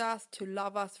chose us to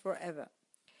love us forever.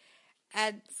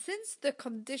 And since the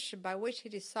condition by which He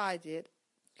decided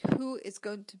who is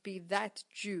going to be that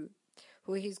Jew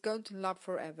who He's going to love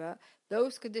forever,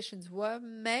 those conditions were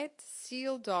met,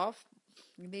 sealed off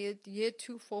in the year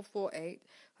 2448,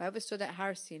 whoever stood at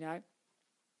Har Sinai,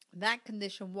 that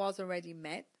condition was already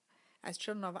met. As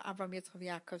children of Avraham, Yitzchak,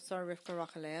 Yaakov, Sarah, Rivka,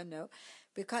 Rachel, Leah, no,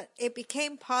 because it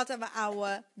became part of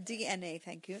our DNA.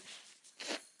 Thank you.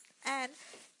 And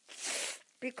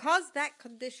because that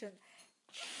condition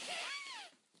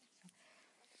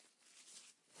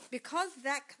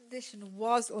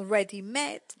was already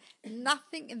met,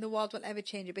 nothing in the world will ever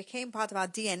change. It became part of our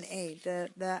DNA.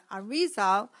 The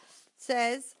Arizal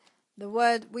says the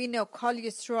word, we know Kol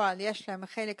Yisrael Yesh Lahem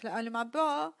Chelik Le'olam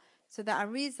Haba. So the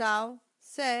Arizal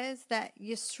says that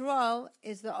Yisrael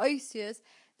is the Oisius,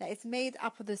 that it's made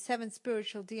up of the 7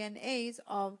 spiritual DNAs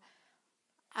of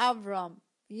Avram,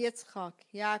 Yitzchak,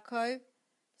 Yaakov,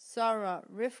 Sarah,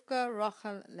 Rivka,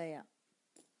 Rachel, Leah.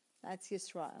 That's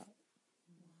Yisrael.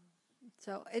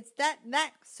 So it's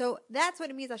so that's what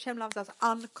it means Hashem loves us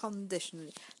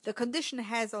unconditionally. The condition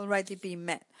has already been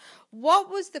met. What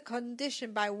was the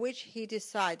condition by which He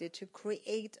decided to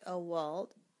create a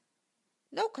world?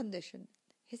 No condition.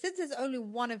 He says there's only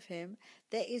one of Him.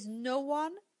 There is no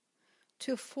one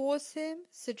to force Him,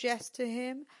 suggest to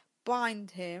Him,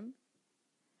 bind Him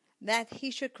that He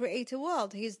should create a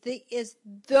world. He is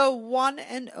the one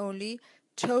and only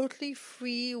totally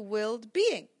free-willed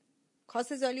being. Because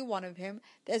there's only one of Him,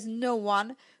 there's no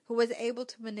one who was able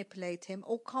to manipulate Him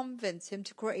or convince Him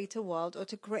to create a world or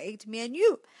to create me and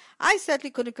you. I certainly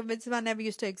couldn't convince Him I never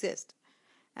used to exist.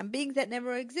 And beings that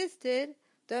never existed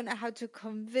don't know how to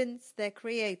convince their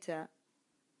Creator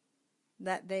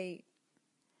that they...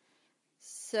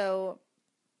 So,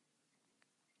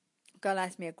 a girl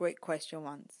asked me a great question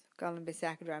once. Girl in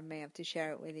Bisakadra, I may have to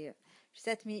share it with you. She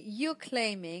said to me, you're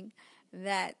claiming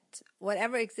that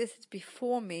whatever existed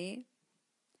before me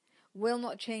will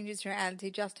not change its reality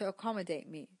just to accommodate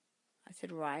me. I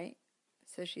said, right.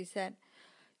 So she said,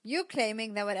 you're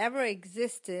claiming that whatever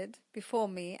existed before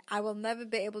me, I will never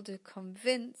be able to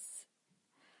convince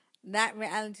that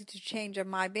reality to change on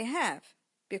my behalf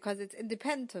because it's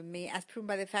independent of me as proven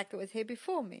by the fact that it was here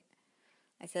before me.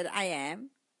 I said, I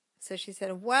am. So she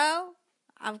said, well,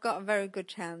 I've got a very good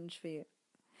challenge for you.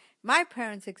 My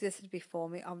parents existed before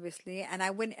me, obviously, and I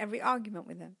win every argument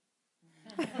with them.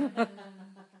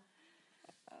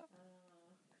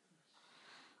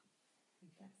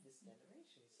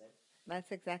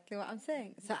 That's exactly what I'm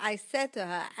saying. So I said to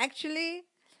her, actually,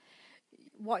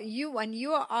 when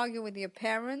you are arguing with your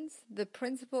parents, the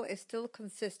principle is still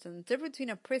consistent. The difference between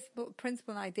a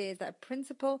principle and idea is that a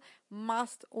principle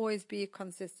must always be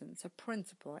consistent. It's a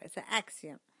principle. It's an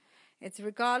axiom. It's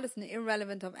regardless and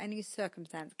irrelevant of any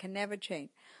circumstance. It can never change.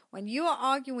 When you are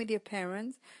arguing with your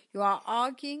parents, you are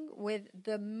arguing with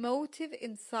the motive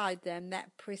inside them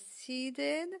that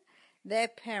preceded their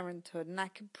parenthood. And I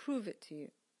can prove it to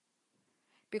you.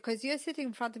 Because you're sitting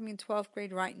in front of me in 12th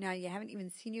grade right now, you haven't even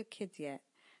seen your kids yet.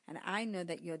 And I know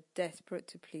that you're desperate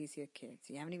to please your kids.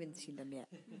 You haven't even seen them yet.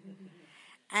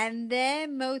 And their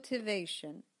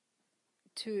motivation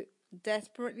to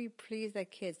desperately please their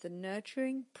kids, the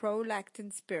nurturing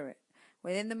prolactin spirit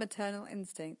within the maternal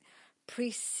instinct,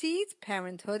 precedes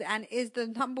parenthood and is the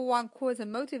number one cause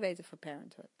and motivator for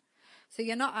parenthood. So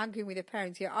you're not arguing with your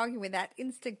parents, you're arguing with that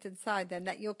instinct inside them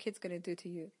that your kid's going to do to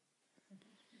you.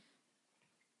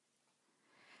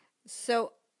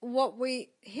 So what we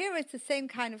hear is the same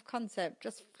kind of concept,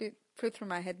 just flew through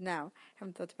my head now. I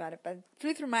haven't thought about it, but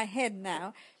flew through my head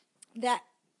now, that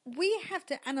we have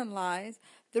to analyze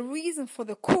the reason for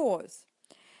the cause.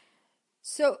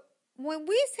 So when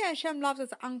we say Hashem loves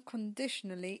us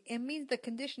unconditionally, it means the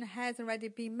condition has already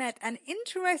been met. And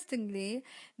interestingly,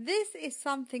 this is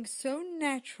something so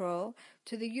natural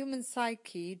to the human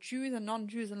psyche, Jews and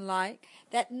non-Jews alike,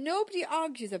 that nobody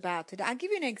argues about it. I'll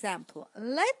give you an example.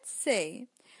 Let's say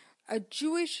a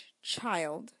Jewish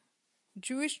child,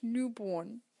 Jewish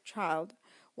newborn child,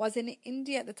 was in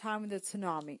India at the time of the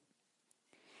tsunami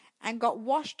and got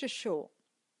washed ashore.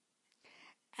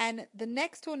 And the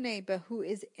next door neighbor, who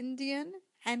is Indian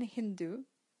and Hindu,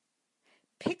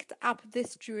 picked up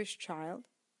this Jewish child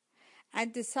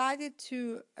and decided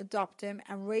to adopt him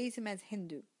and raise him as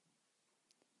Hindu.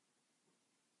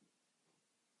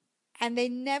 And they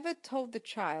never told the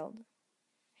child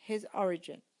his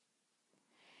origin.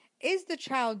 Is the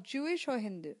child Jewish or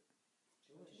Hindu?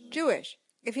 Jewish.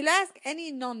 If you'll ask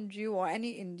any non-Jew or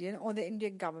any Indian or the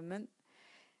Indian government,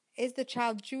 is the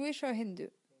child Jewish or Hindu?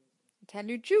 I'll tell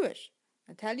you Jewish.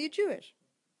 I'll tell you Jewish.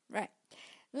 Right.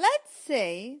 Let's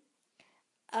say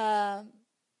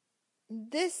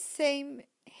this same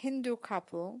Hindu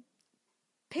couple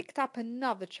picked up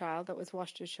another child that was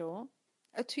washed ashore,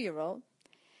 a 2-year-old,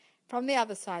 from the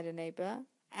other side of neighbor,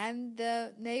 and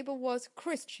the neighbor was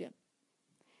Christian.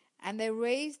 And they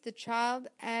raised the child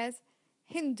as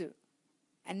Hindu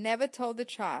and never told the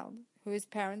child who his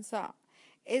parents are.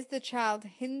 Is the child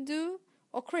Hindu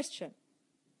or Christian?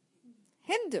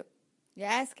 Hindu. You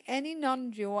ask any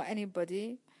non-Jew or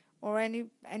anybody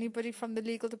from the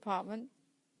legal department.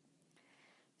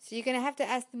 So you're going to have to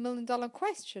ask the $1 million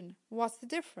question. What's the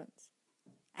difference?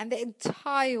 And the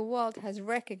entire world has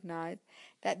recognized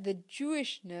that the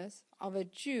Jewishness of a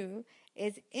Jew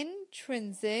is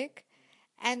intrinsic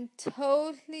and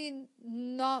totally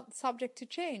not subject to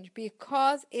change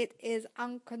because it is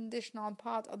unconditional and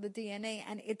part of the DNA,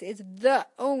 and it is the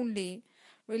only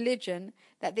religion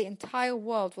that the entire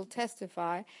world will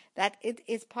testify that it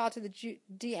is part of the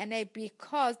DNA,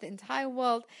 because the entire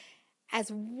world,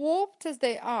 as warped as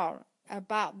they are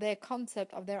about their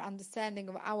concept of their understanding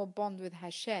of our bond with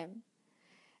Hashem,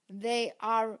 they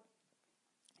are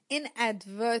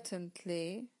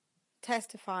inadvertently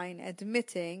testifying,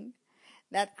 admitting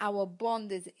that our bond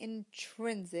is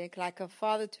intrinsic, like a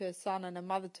father to a son and a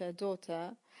mother to a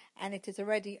daughter, and it is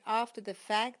already after the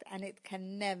fact, and it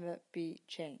can never be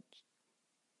changed.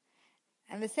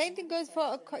 And the same thing goes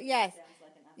for yes,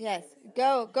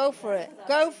 go for it. The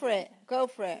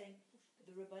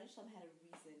Rebbeinu Shalom had a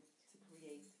reason to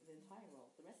create the entire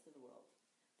world, the rest of the world,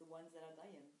 the ones that are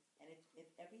Goyim. And if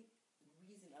every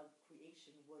reason of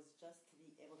creation was just to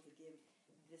be able to give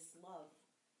this love,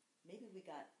 maybe we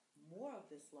got more of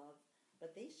this love,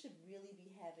 but they should really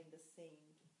be having the same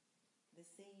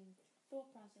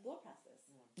thought process.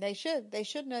 Yeah. They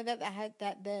should know that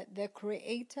their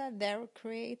creator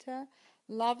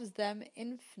loves them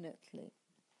infinitely.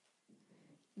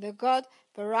 The God,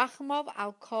 V'rachmav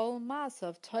al kol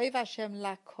ma'asav, Toiv Hashem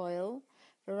lakoil,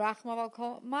 V'rachmav al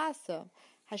kol ma'asav.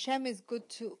 Hashem is good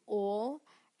to all,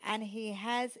 and He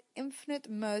has infinite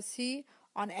mercy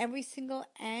on every single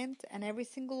ant and every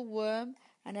single worm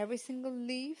and every single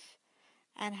leaf.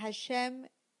 And Hashem,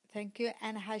 thank you,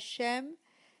 and Hashem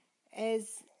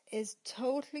is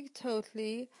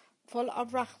totally full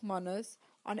of Rahmanus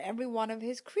on every one of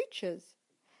His creatures.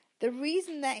 The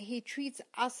reason that He treats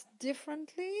us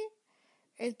differently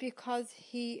is because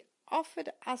He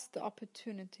offered us the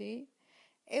opportunity,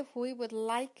 if we would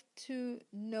like to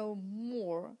know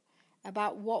more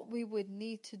about what we would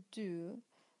need to do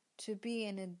to be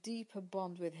in a deeper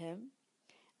bond with Him.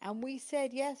 And we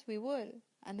said, yes, we would.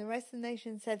 And the rest of the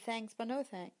nation said, thanks, but no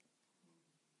thanks.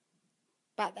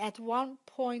 But at one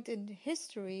point in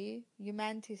history,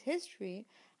 humanity's history,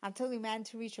 until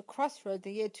humanity reached a crossroad,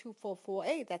 the year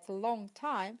 2448, that's a long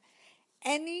time,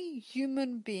 any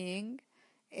human being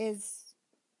is,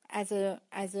 as a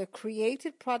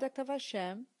created product of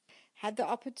Hashem, had the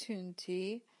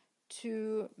opportunity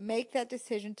to make that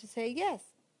decision to say yes.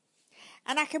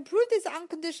 And I can prove this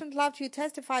unconditional love to you,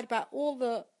 testified by all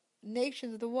the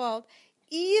nations of the world,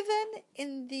 even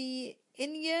in the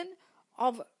Indian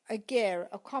of a ger,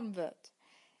 a convert.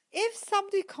 If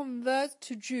somebody converts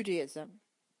to Judaism,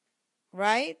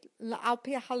 right, al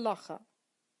pi halacha,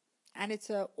 and it's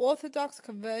an orthodox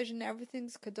conversion,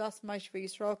 everything's kados Moshe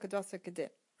Yisrael, kados HaKedim,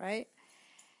 right?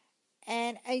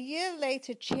 And a year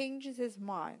later changes his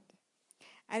mind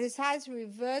and decides to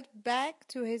revert back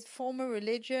to his former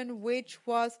religion, which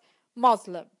was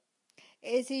Muslim.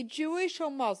 Is he Jewish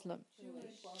or Muslim?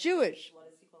 Jewish. What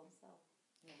does he call himself?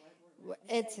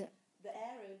 It's the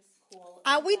Arabs call.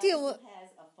 we deal with.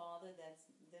 Has a father that's,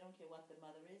 they don't care what the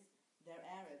mother is, they're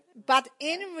Arab. But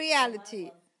in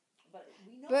reality, but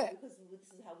we know but, because this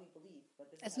is how we believe. But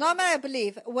it's not my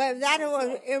belief. Well, that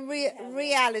was in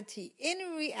reality.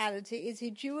 In reality, is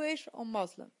he Jewish or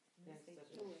Muslim?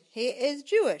 He is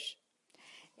Jewish.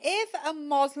 If a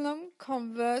Muslim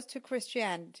converts to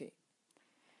Christianity,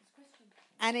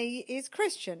 and he is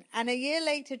Christian, and a year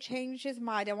later changes his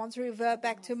mind and wants to revert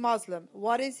back to Muslim,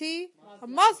 what is he? A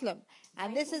Muslim.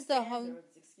 And this is the whole.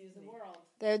 Excuse The me. world.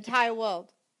 The entire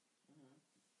world.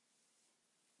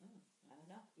 I don't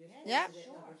know. Yeah.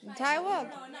 Sure. Entire world.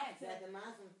 That the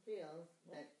Muslim feels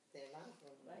that they're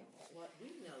Muslim. Right. Well, we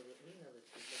know the truth,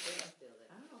 but they don't feel that.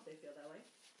 I don't know if they feel that way.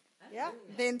 Yeah.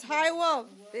 The entire world.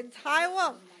 The entire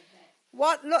world.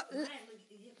 What? Look.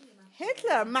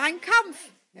 Hitler, Mein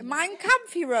Kampf. Mein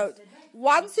Kampf, he wrote.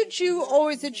 Once a Jew,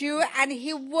 always a Jew, and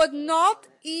he would not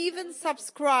even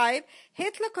subscribe.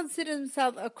 Hitler considered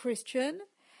himself a Christian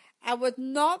and would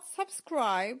not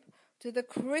subscribe to the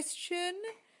Christian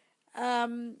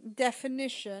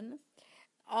definition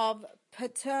of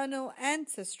paternal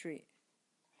ancestry.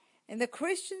 And the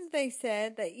Christians, they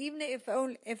said that even if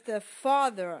the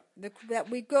father, that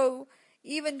we go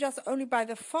even just only by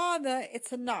the father,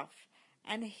 it's enough.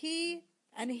 And he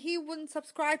wouldn't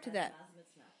subscribe to that.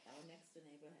 It's not. Our next door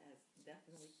neighbor has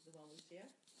definitely the one we share.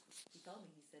 He told me,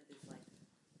 he said there's like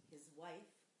his wife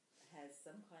has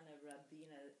some kind of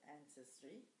Rabbina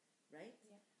ancestry, right?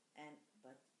 Yeah.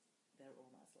 But they're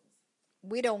all Muslims.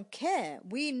 We don't care.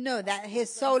 We know that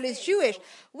his soul is Jewish.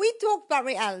 We talk about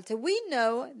reality. We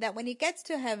know that when he gets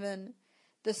to heaven,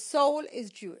 the soul is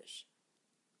Jewish.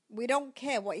 We don't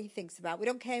care what he thinks about. We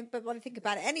don't care what he thinks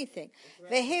about anything.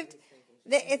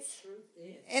 It's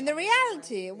in the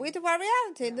reality. We talk about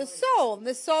reality, in the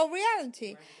soul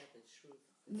reality.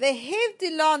 Vehiv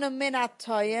dilanu min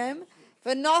atoyim,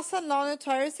 v'nasan lanu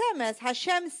Torah emes.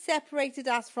 Hashem separated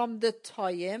us from the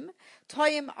toyim.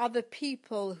 Toyim are the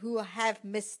people who have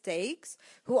mistakes,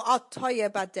 who are toya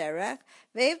baderech.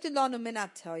 Vehiv dilanu min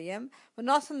atoyim,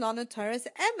 v'nasan lanu Torah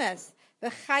emes.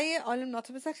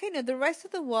 The rest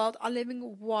of the world are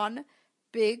living one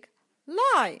big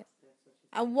lie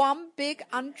and one big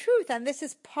untruth, and this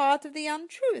is part of the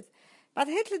untruth. But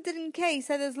Hitler didn't care. He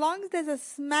said, as long as there's a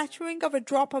smattering of a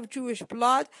drop of Jewish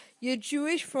blood, you're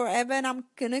Jewish forever and I'm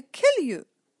gonna kill you.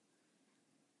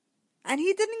 And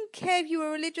he didn't care if you were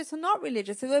religious or not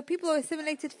religious. There were people who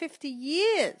assimilated 50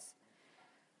 years.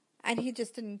 And he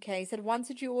just didn't care. He said, once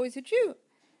a Jew, always a Jew.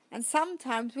 And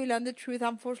sometimes we learn the truth,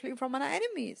 unfortunately, from our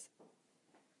enemies.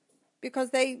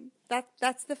 Because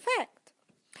that's the fact.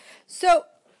 So,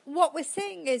 what we're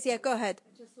saying is, yeah, go ahead.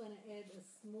 I just want to add a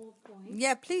small point.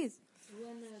 Yeah, please.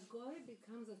 When a goy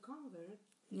becomes a convert,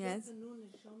 he Yes. gets a new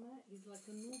neshama. He's like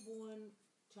a newborn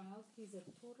child. He's a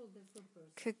total different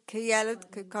person. But in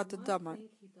one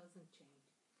thing, he doesn't change.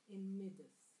 In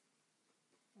midas.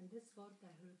 And this word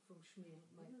I heard from Shmuel.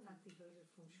 My tati heard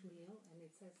it from Shmuel, and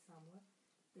it says somewhere,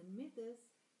 the midas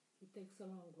he takes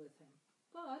along with him.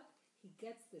 But he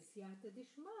gets the siyata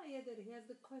dishmaya that he has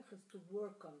the koiches to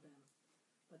work on them.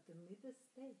 But the midas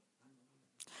stay.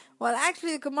 Well,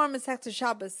 actually, the Gemara Masechta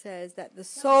Shabbos says that the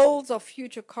souls of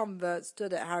future converts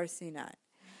stood at Har Sinai.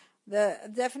 The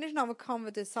definition of a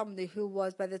convert is somebody who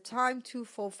was, by the time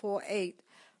 2448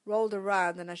 rolled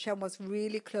around and Hashem was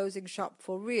really closing shop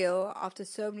for real, after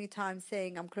so many times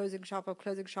saying, I'm closing shop,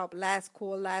 last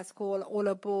call, all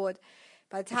aboard.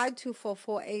 By the time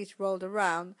 2448 rolled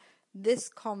around, this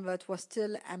convert was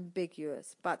still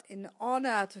ambiguous. But in honor,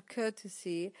 out of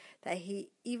courtesy, that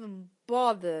he even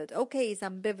bothered, okay, he's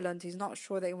ambivalent, he's not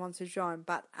sure that he wants to join,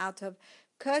 but out of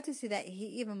courtesy that he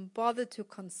even bothered to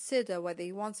consider whether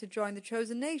he wants to join the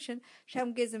chosen nation,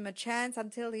 Shem gives him a chance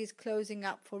until he's closing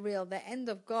up for real. The end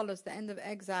of Golus, the end of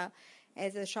exile,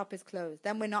 as the shop is closed.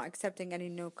 Then we're not accepting any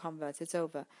new converts. It's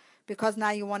over. Because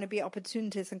now you want to be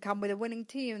opportunists and come with a winning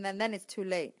team, and then it's too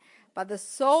late. But the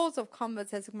souls of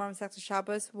converts, as Gemara Masechta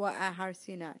Shabbos, were at Har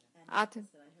Sinai.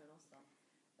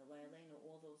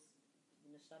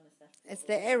 It's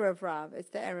the Erev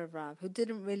Rav, who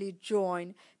didn't really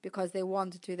join because they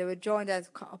wanted to. They were joined as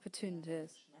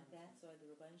opportunities. And that's why the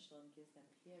Rabban Shalom gives them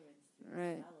parents to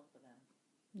follow for them.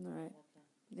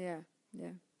 Right.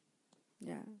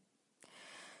 Yeah.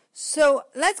 So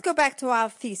let's go back to our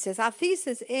thesis. Our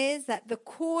thesis is that the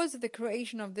cause of the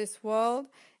creation of this world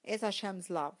is Hashem's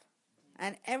love.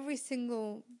 And every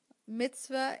single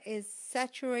mitzvah is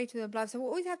saturated with love. So we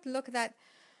always have to look at that.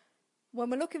 When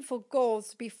we're looking for goals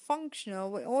to be functional,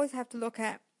 we always have to look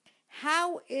at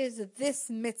how is this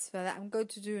mitzvah that I'm going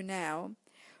to do now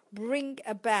bring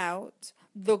about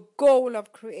the goal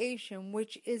of creation,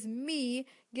 which is me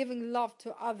giving love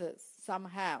to others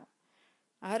somehow.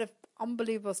 I heard an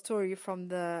unbelievable story from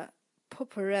the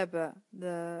Pupa Rebbe,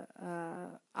 the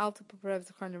Alter Pupa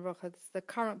Rebbe, it's the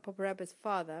current Pupa Rebbe's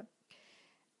father,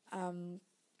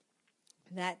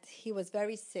 that he was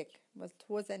very sick.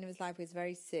 Towards the end of his life, he was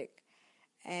very sick.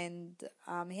 And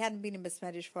he hadn't been in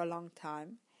Besmedish for a long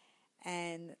time.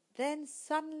 And then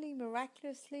suddenly,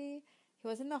 miraculously, he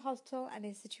was in the hospital and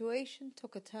his situation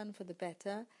took a turn for the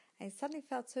better. And he suddenly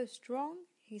felt so strong,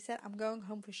 he said, I'm going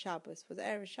home for Shabbos. For the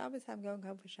Erev Shabbos, I'm going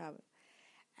home for Shabbos.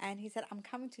 And he said, I'm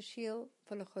coming to Shiel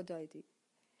for L'chodoidi.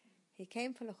 He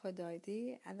came for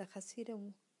L'chodoidi, and the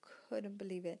Hasidim couldn't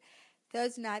believe it.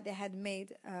 Thursday night, they had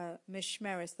made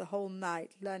mishmeres the whole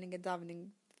night, learning and davening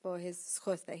for his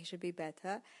schus, that he should be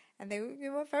better. And they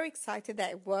were very excited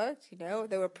that it worked,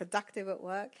 they were productive at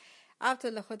work.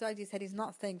 After L'chodoidi, he said he's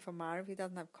not staying for Mariv, he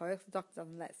doesn't have koyach, the doctor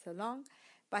doesn't let so long.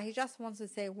 But he just wants to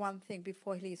say one thing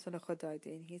before he leaves for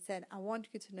L'chodoidi. And he said, I want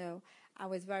you to know, I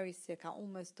was very sick, I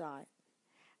almost died.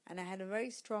 And I had a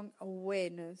very strong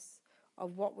awareness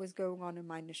of what was going on in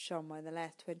my neshama in the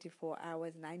last 24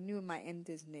 hours, and I knew my end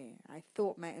is near. I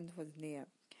thought my end was near.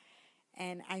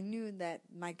 And I knew that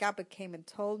my Gabba came and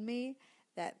told me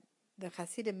that the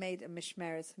Hasidim made a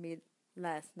mishmeres for me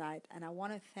last night, and I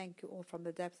want to thank you all from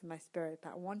the depths of my spirit,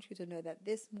 but I want you to know that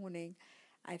this morning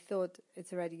I thought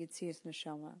it's already Yitzias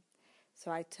Neshama.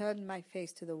 So I turned my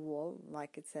face to the wall,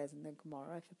 like it says in the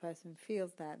Gemara. If a person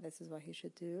feels that, this is what he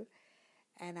should do.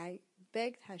 And I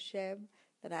begged Hashem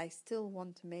that I still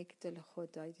want to make it to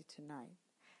L'chodoidi tonight.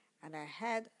 And I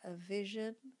had a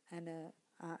vision and a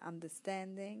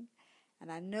understanding.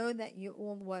 And I know that you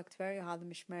all worked very hard in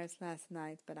Mishmeres last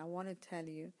night, but I want to tell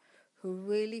you who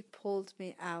really pulled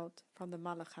me out from the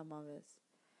Malach HaMavis.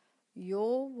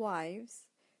 Your wives,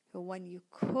 who when you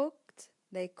cooked,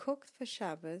 they cooked for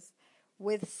Shabbos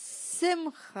with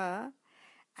simcha,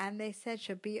 and they said,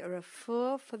 should be a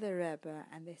refuah for the Rebbe,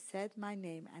 and they said my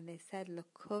name, and they said,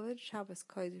 L'koved Shabbos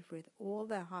Kodesh with all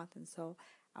their heart and soul.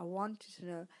 I want you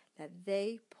to know that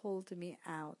they pulled me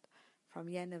out from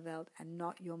Yeneveld and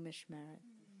not your Mishmeret.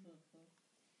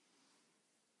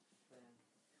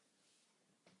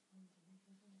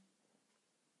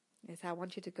 Yes, I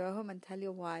want you to go home and tell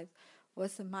your wives,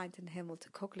 what's the mind in Himmel to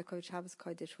cook L'koved Shabbos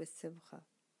Kodesh with simcha.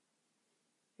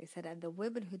 They said, and the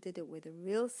women who did it with a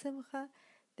real simcha,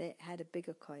 they had a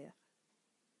bigger koyach.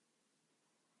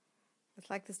 It's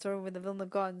like the story with the Vilna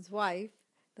Gaon's wife.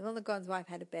 The Vilna Gaon's wife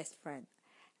had a best friend,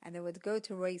 and they would go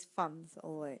to raise funds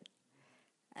always.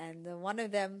 And one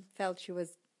of them felt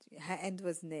her end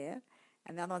was near,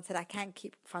 and the other one said, I can't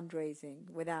keep fundraising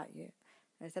without you.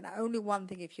 And I said, only one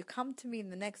thing, if you come to me in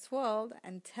the next world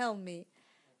and tell me.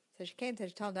 So she came to her,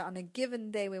 she told her, on a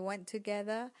given day we went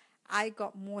together, I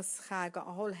got more schar, I got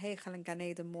a whole heichal and Gan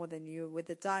Eden more than you, with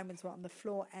the diamonds were on the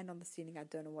floor and on the ceiling. I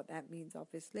don't know what that means,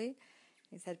 obviously.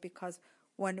 He said, because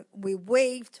when we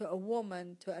wave to a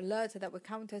woman to alert her that we're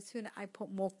coming to her soon, I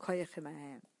put more koyach in my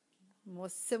hand, more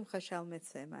simcha shel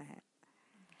mitzvah in my hand.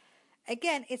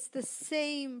 Again, it's the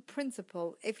same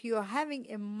principle. If you're having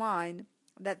in mind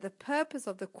that the purpose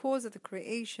of the cause of the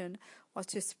creation was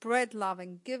to spread love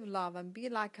and give love and be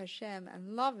like Hashem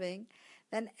and loving,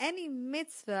 then any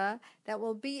mitzvah that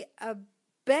will be a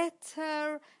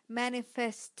better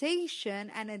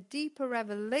manifestation and a deeper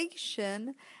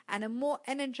revelation and a more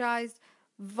energized,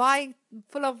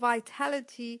 full of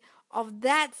vitality of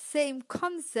that same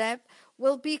concept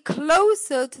will be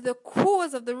closer to the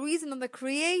cause of the reason of the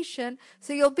creation,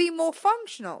 so you'll be more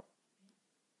functional.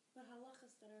 But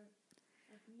halachas that are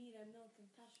like meat and milk and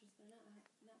kashrus, they're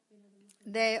not being able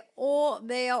to.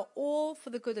 They are all for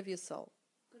the good of your soul.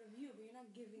 Good of you, but you're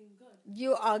not giving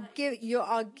good. You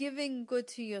are giving good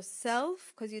to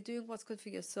yourself because you're doing what's good for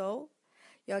your soul.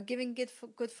 You are giving good for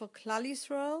Klal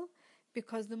Yisrael,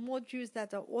 because the more Jews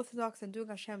that are Orthodox and doing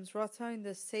Hashem's Ratzon,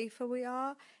 the safer we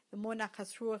are, the more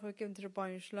Nachas Ruach we're giving to the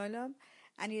Rebbeinu Shalom.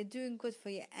 And you're doing good for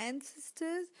your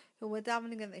ancestors who were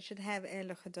davening that they should have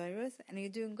Eilach Hadoros, and you're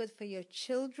doing good for your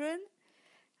children.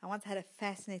 I once had a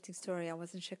fascinating story. I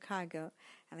was in Chicago,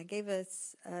 and I gave a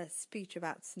speech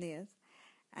about tznius,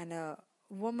 and a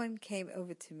woman came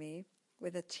over to me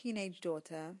with a teenage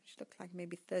daughter. She looked like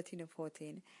maybe 13 or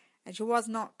 14, and she was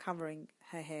not covering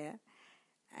her hair.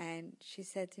 And she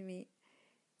said to me,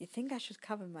 you think I should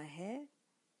cover my hair?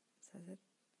 So I said,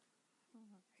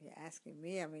 you're asking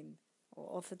me? I mean,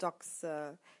 Orthodox,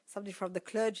 somebody from the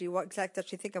clergy, what exactly does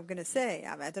she think I'm going to say?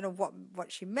 I mean, I don't know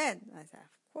what she meant. I said,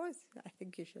 of course, I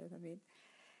think you should. I mean,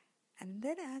 and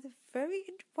then I had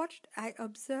I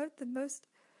observed the most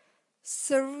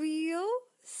surreal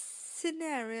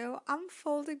scenario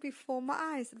unfolding before my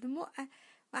eyes. The more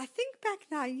I think back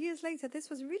now, years later, this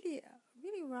was really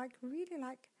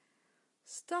like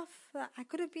stuff that I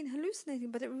could have been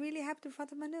hallucinating, but it really happened in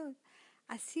front of my nose.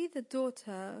 I see the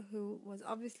daughter, who was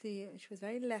obviously, she was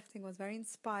very left-wing, was very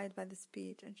inspired by the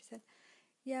speech, and she said,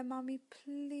 yeah, Mommy,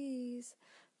 please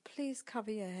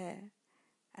cover your hair.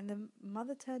 And the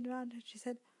mother turned around and she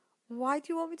said, why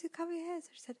do you want me to cover your hair? So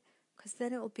she said, because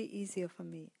then it will be easier for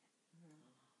me.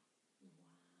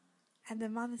 And the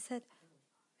mother said,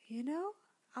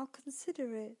 I'll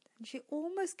consider it. And she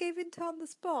almost gave in on the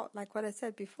spot, like what I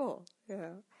said before.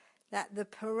 That the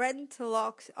parental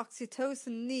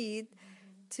oxytocin need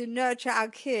to nurture our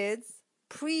kids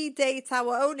predates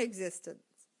our own existence,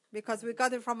 because we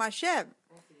got it from Hashem.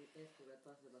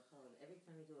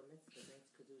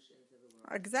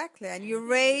 Exactly, and you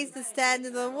raise the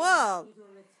standard of the world.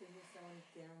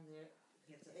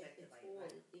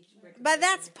 But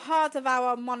that's part of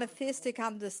our monotheistic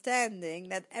understanding,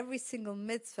 that every single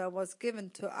mitzvah was given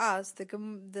to us.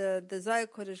 The Zohar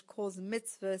Kodesh calls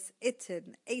mitzvahs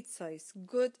itin, eitzos,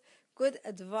 good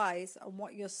advice on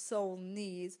what your soul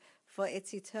needs for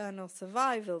its eternal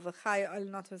survival.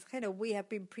 We have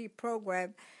been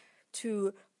pre-programmed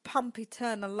to pump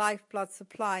eternal lifeblood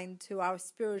supply into our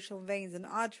spiritual veins and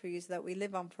arteries that we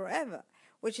live on forever,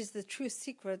 which is the true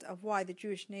secret of why the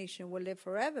Jewish nation will live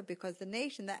forever, because the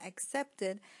nation that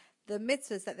accepted the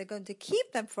mitzvahs that they're going to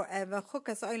keep them forever,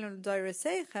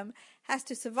 has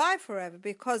to survive forever,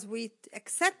 because we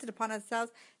accepted upon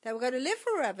ourselves that we're going to live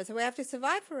forever, so we have to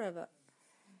survive forever.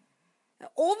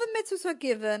 All the mitzvahs were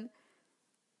given,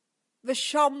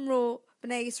 V'shamru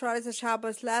b'nei Yisrael es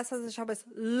Shabbos, la'asas es Shabbos,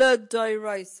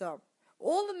 l'doiraisa.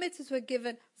 All the mitzvahs were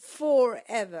given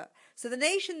forever. So the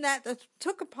nation that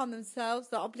took upon themselves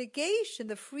the obligation,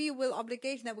 the free will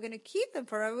obligation that we're going to keep them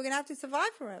forever, we're going to have to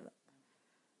survive forever.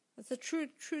 That's the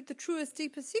truest,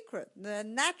 deepest secret, the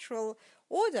natural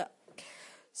order.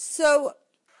 So,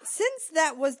 since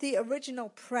that was the original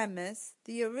premise,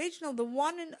 the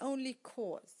one and only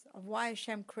cause of why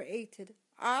Hashem created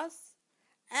us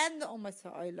and the Ummah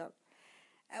Ha'olam,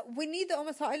 we need the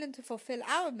Ummah Ha'olam to fulfill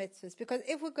our mitzvahs, because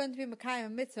if we're going to be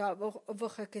Mekayim mitzvah,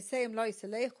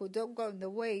 don't go in the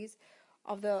ways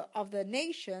of the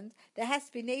nations, there has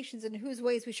to be nations in whose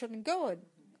ways we shouldn't go in.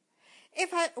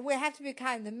 If we have to be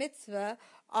Mekayim the mitzvah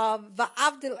of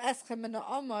Va'avdil eschem min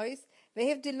ha'amos,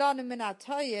 V'hivdilanu min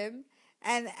ha'toyim,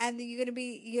 and you're going to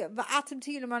be Va'atim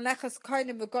tilim alechas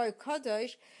koinim v'goy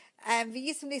kodosh, and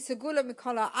V'yisem nisagula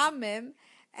mikol ha'amim,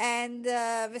 and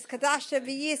v'skadashta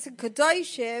v'yis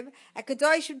kadoshim and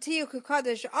kadoshim tiyu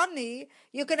kadosh ani,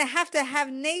 you're going to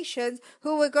have nations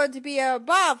who are going to be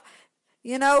above,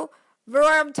 they're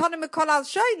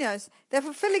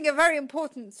fulfilling a very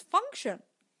important function.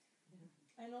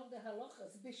 And all the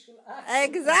halachas, bishul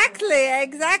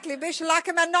Exactly. Bishul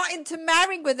akim, and not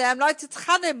intermarrying with them, like to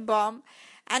tchanim bom,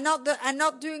 and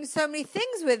not doing so many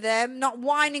things with them, not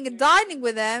whining and dining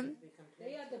with them.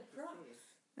 They are the props.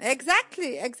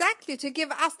 Exactly, to give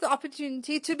us the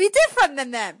opportunity to be different than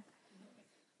them.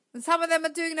 And some of them are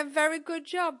doing a very good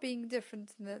job being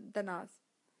different than us.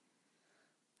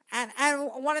 And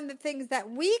one of the things that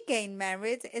we gain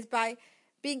merit is by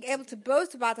being able to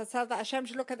boast about ourselves that Hashem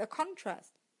should look at the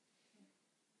contrast.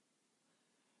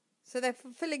 So they're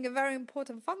fulfilling a very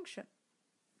important function.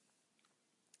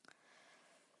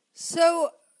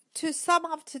 So, to sum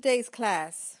up today's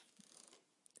class,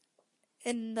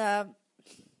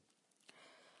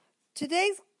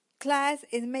 today's class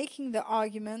is making the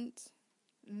argument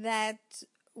that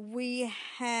we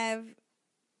have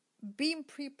been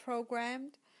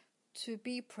pre-programmed to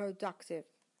be productive.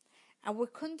 And we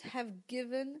couldn't have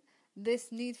given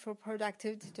this need for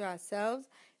productivity to ourselves,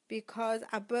 because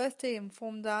our birthday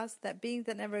informed us that beings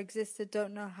that never existed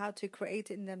don't know how to create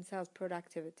in themselves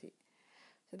productivity.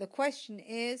 So the question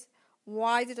is,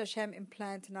 why did Hashem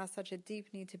implant in us such a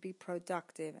deep need to be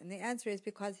productive? And the answer is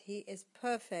because He is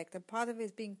perfect. And part of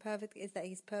His being perfect is that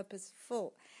He's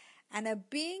purposeful. And a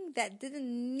being that didn't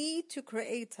need to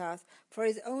create us for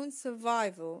His own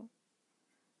survival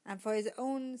and for His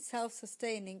own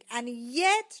self-sustaining, and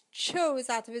yet chose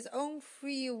out of His own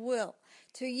free will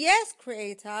to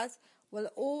create us, will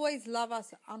always love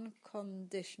us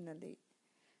unconditionally.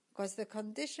 Because the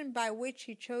condition by which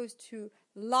He chose to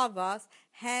love us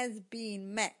has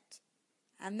been met.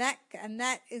 And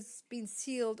that is been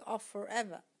sealed off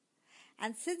forever.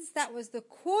 And since that was the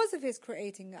cause of His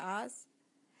creating us,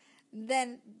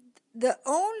 then the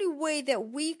only way that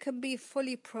we can be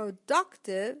fully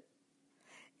productive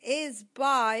is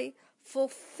by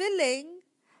fulfilling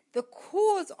the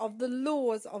cause of the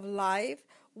laws of life,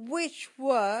 which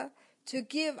were to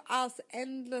give us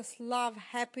endless love,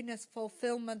 happiness,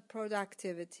 fulfillment,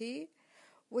 productivity,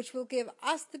 which will give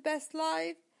us the best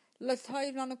life, which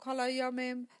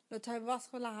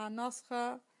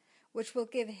will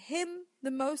give Him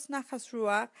the most nachas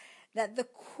ruach, that the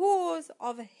cause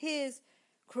of His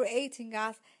creating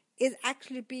us is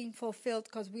actually being fulfilled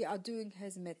because we are doing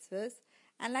His mitzvahs.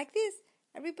 And like this,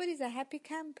 everybody's a happy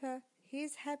camper.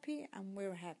 He's happy and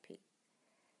we're happy.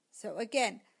 So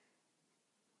again,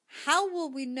 How will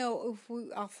we know if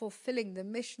we are fulfilling the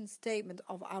mission statement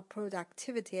of our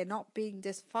productivity and not being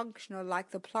dysfunctional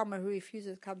like the plumber who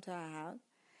refuses to come to our house?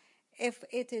 If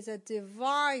it is a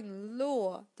divine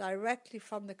law directly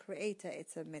from the Creator,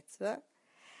 it's a mitzvah.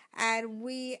 And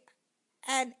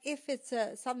if it's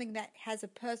something that has a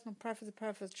personal preference, a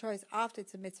personal choice after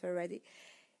it's a mitzvah already,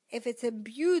 if it's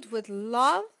imbued with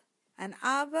love and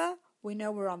ava, we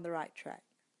know we're on the right track.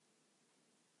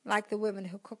 Like the women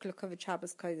who cook Lekuvot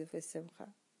Shabbos Kodesh with Simcha.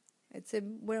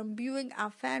 We're imbuing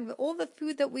our family with all the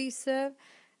food that we serve.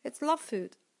 It's love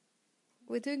food.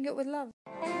 We're doing it with love.